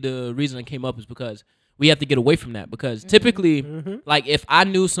 Basically, the reason it came up is because we have to get away from that. Because typically, like if I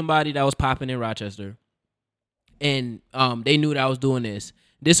knew somebody that was popping in Rochester, and they knew that I was doing this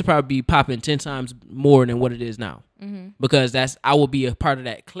would probably be popping 10 times more than what it is now. Because I will be a part of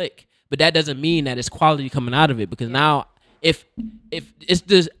that clique. But that doesn't mean that it's quality coming out of it. Because now, if it's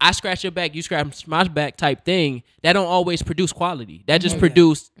this I scratch your back, you scratch my back type thing, that don't always produce quality. That just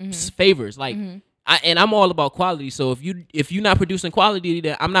produce favors. Like, I'm all about quality. So if you're not producing quality,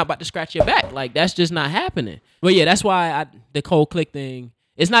 then I'm not about to scratch your back. Like, that's just not happening. But yeah, that's why the whole click thing.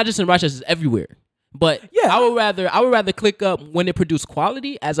 It's not just in Rochester; it's everywhere. But yeah, I would rather click up when it produce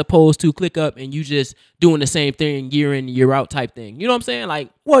quality as opposed to click up and you just doing the same thing year in year out type thing. You know what I'm saying? Like,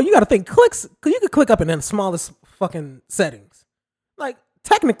 well, you got to think clicks. Cause you could click up in the smallest fucking settings. Like,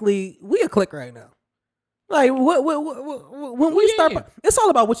 technically, we a click right now. Like, when we start, it's all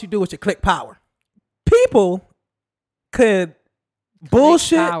about what you do with your click power. People could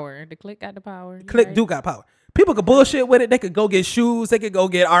bullshit. Power. The click got the power. Click do got power. People could bullshit with it. They could go get shoes. They could go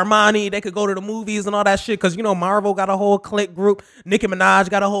get Armani. They could go to the movies and all that shit. Because, Marvel got a whole click group. Nicki Minaj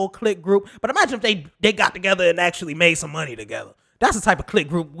got a whole click group. But imagine if they got together and actually made some money together. That's the type of click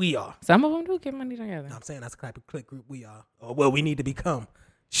group we are. Some of them do get money together. I'm saying that's the type of click group we are. Or well, we need to become.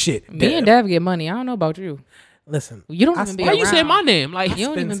 Shit. Me and Dev get money. I don't know about you. Listen. You don't even be around. Why you say my name? Like, you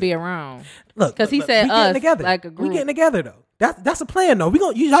don't even be around. Look. Because he said we us together. like a group. We getting together, though. That's a plan, though. They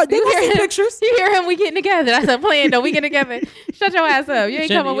gonna see pictures. You hear him? We getting together. That's a plan, though. We getting together. Shut your ass up. You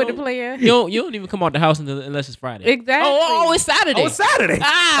ain't coming with the plan. You don't even come out the house unless it's Friday. Exactly. Oh, it's Saturday. Oh, it's Saturday.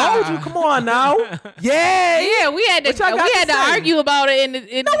 Ah. Oh, you come on now. Yeah. We had to argue about it in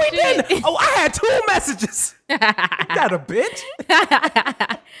the No, we didn't. Oh, I had 2 messages. You got a bitch.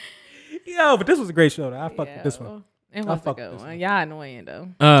 Yo, but this was a great show, though. I fucked with this one. It was a good one. Y'all annoying, though.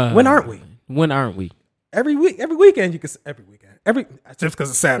 When aren't we? When aren't we? Every weekend you can. Every weekend. Just because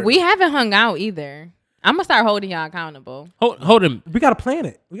it's Saturday. We haven't hung out either. I'm gonna start holding y'all accountable. Hold him. We gotta plan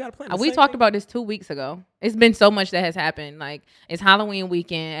it. We talked about this 2 weeks ago. It's been so much that has happened. Like, it's Halloween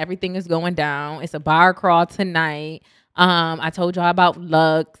weekend. Everything is going down. It's a bar crawl tonight. I told y'all about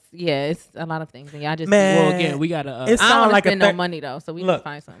Lux. Yeah, it's a lot of things. And y'all just Man, well, again, we gotta. it I don't sound like spend no money though, so we need to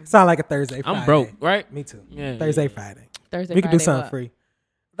find something. Sound like a Thursday. Friday. I'm broke, right? Me too. Yeah, Thursday, Friday. Thursday, we could do Friday, something what? free.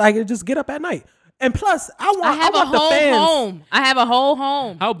 Like, just get up at night. And plus, I have want a the whole fans. home. I have a whole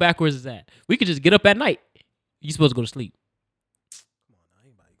home. How backwards is that? We could just get up at night. You supposed to go to sleep.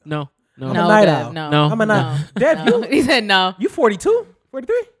 No. I'm a night owl. No. I'm a night. Dad, No. He said no. You 42?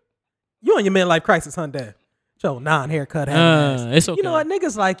 43? You on your midlife crisis, huh, Dad? Your non-haircut ass. It's okay. You know what?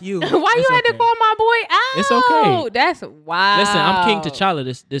 Niggas like you. Why you had to call my boy out? It's okay. That's wild. Listen, I'm King T'Challa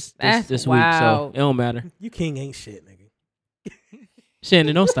this week, so wild. it don't matter. You king ain't shit, nigga.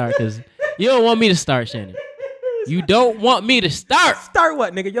 Shannon, don't start because you don't want me to start, Shannon. You don't want me to start. Start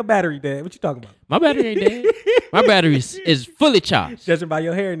what, nigga? Your battery dead. What you talking about? My battery ain't dead. My battery is fully charged. Judging by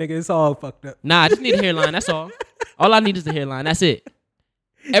your hair, nigga, it's all fucked up. Nah, I just need a hairline. That's all. All I need is the hairline. That's it.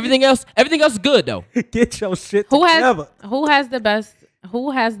 Everything else is good though. Get your shit Who together. has the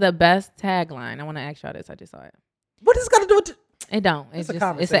best tagline? I want to ask y'all this. I just saw it. What is this got to do with It don't. It's a just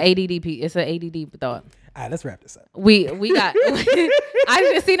conversation. It's an ADD thought. All right, let's wrap this up. We got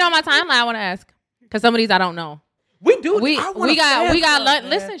I just seen it on my timeline. I want to ask because some of these I don't know. We do. We got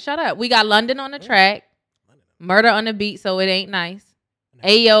listen, shut up. We got London on the track, Murder on the beat, so it ain't nice.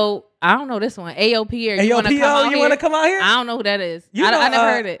 Ayo, I don't know this one. AOP or you want to come out here? I don't know who that is. I never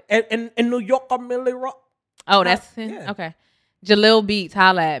heard it. In New York, I'm Millie Rock. Oh, that's yeah. Okay. Jalil Beats,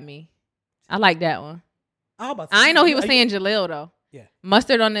 holla at me. I like that one. I ain't know he was saying Jalil though. Yeah.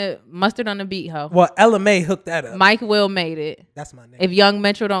 Mustard on the beat, ho. Well, LMA hooked that up. Mike Will made it. That's my name. If Young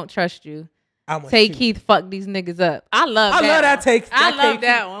Metro don't trust you, Take Keith, fuck these niggas up. I love that take. I love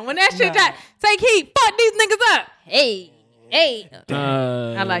that one. When that shit got Take Keith, fuck these niggas up. Hey.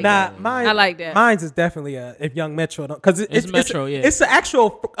 I like that. I like that. Mine's is definitely if Young Metro don't, because it's Metro. Yeah, it's an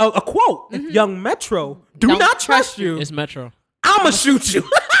actual a quote. If Young Metro do not trust you, it's Metro. I'ma shoot you.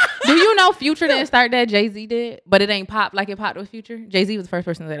 Do you know Future didn't start that? Jay-Z did, but it ain't pop like it popped with Future. Jay-Z was the first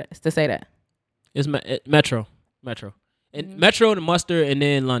person to say that. It's Metro. And Metro, the Mustard, and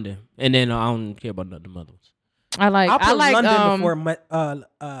then London, and then I don't care about none of the other ones. I'll put London before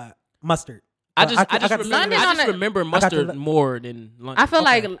Mustard. I just remember Mustard more than London. I feel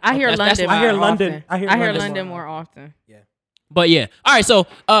like I hear London. I hear London. I hear London more often. Yeah. But yeah. All right. So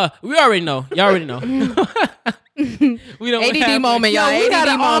we already know. Y'all already know. We don't ADD moment, y'all. We got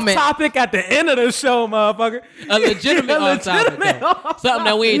ADD an moment. off topic at the end of the show, motherfucker. A legitimate off topic. Something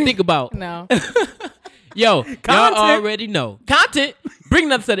that we ain't think about. No. Yo, Content. y'all already know. Content. Bring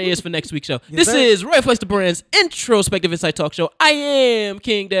another set of ears for next week's show. This sir. is Roy Flex the Brand's introspective insight talk show. I am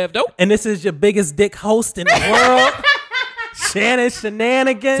King Dev Dope. And this is your biggest dick host in the world, Shannon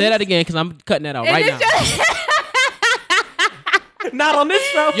Shenanigans. Say that again because I'm cutting that out And right it's now. Not on this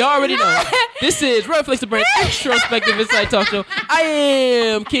show. Y'all already know. This is Roy Flex the Brand's introspective insight talk show. I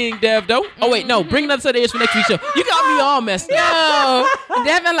am King Dev Dope. Oh, wait, no. Bring another set of ears for next week's show. You got me all messed up. Yo,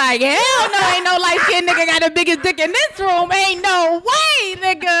 Devin like, hell no, ain't no light skinned nigga got the biggest dick in this room. Ain't no way,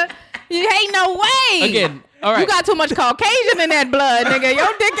 nigga. You ain't no way. Again, all right. You got too much Caucasian in that blood, nigga. Your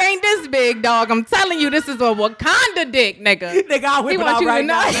dick ain't this big, dog. I'm telling you, this is a Wakanda dick, nigga. Nigga, I'll whip He it want out you to right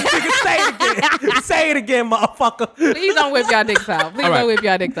know. now. Nigga, say it again. Say it again, motherfucker. Please don't whip y'all dicks out. Please All right. don't whip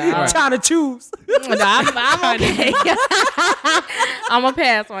y'all dicks out. All I'm right. trying to choose. No, I'm okay. I'm going to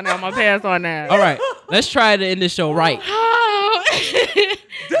pass on that. All right. Let's try to end this show right.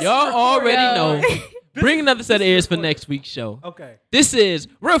 Y'all already know. Bring another set of ears for next week's show. Okay. This is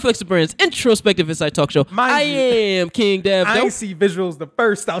Royal Flex the Brand's introspective insight talk show. Mind I you, am King Dev I Dope. ain't see visuals the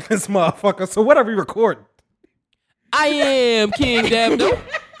first out this motherfucker, so what are we recording? I am King Dev Dope.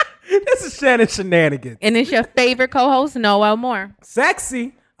 This is Shannon Shenanigans. And it's your favorite co-host, Noel Moore.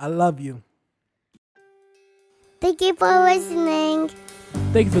 Sexy. I love you. Thank you for listening.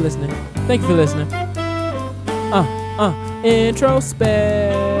 Thank you for listening. Thank you for listening.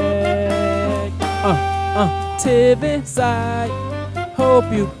 Introspect. Tiv inside.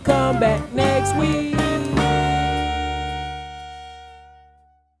 Hope you come back next week.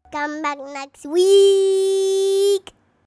 Come back next week.